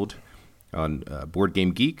guild on Board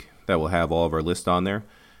Game Geek that will have all of our lists on there.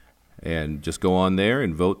 And just go on there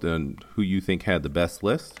and vote on who you think had the best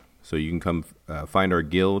list. So you can come find our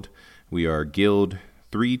guild. We are Guild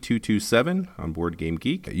 3227 on Board Game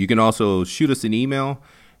Geek. You can also shoot us an email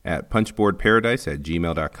at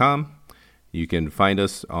punchboardparadise@gmail.com. You can find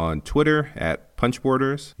us on Twitter at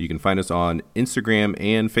Punchboarders. You can find us on Instagram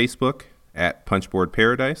and Facebook at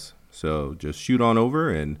Punchboardparadise. So just shoot on over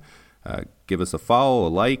and give us a follow, a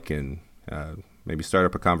like, and maybe start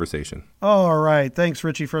up a conversation. All right. Thanks,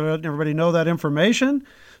 Richie, for letting everybody know that information.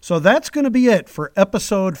 So that's going to be it for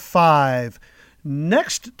episode 5.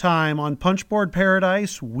 Next time on Punchboard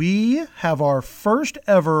Paradise, we have our first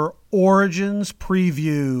ever Origins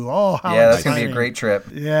preview. Oh, how yeah, that's exciting. going to be a great trip.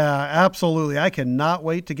 Yeah, absolutely. I cannot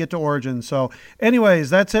wait to get to Origins. So anyways,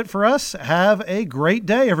 that's it for us. Have a great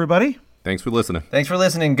day, everybody. Thanks for listening. Thanks for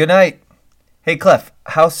listening. Good night. Hey, Clef,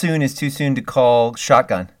 how soon is too soon to call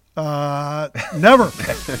shotgun? Never.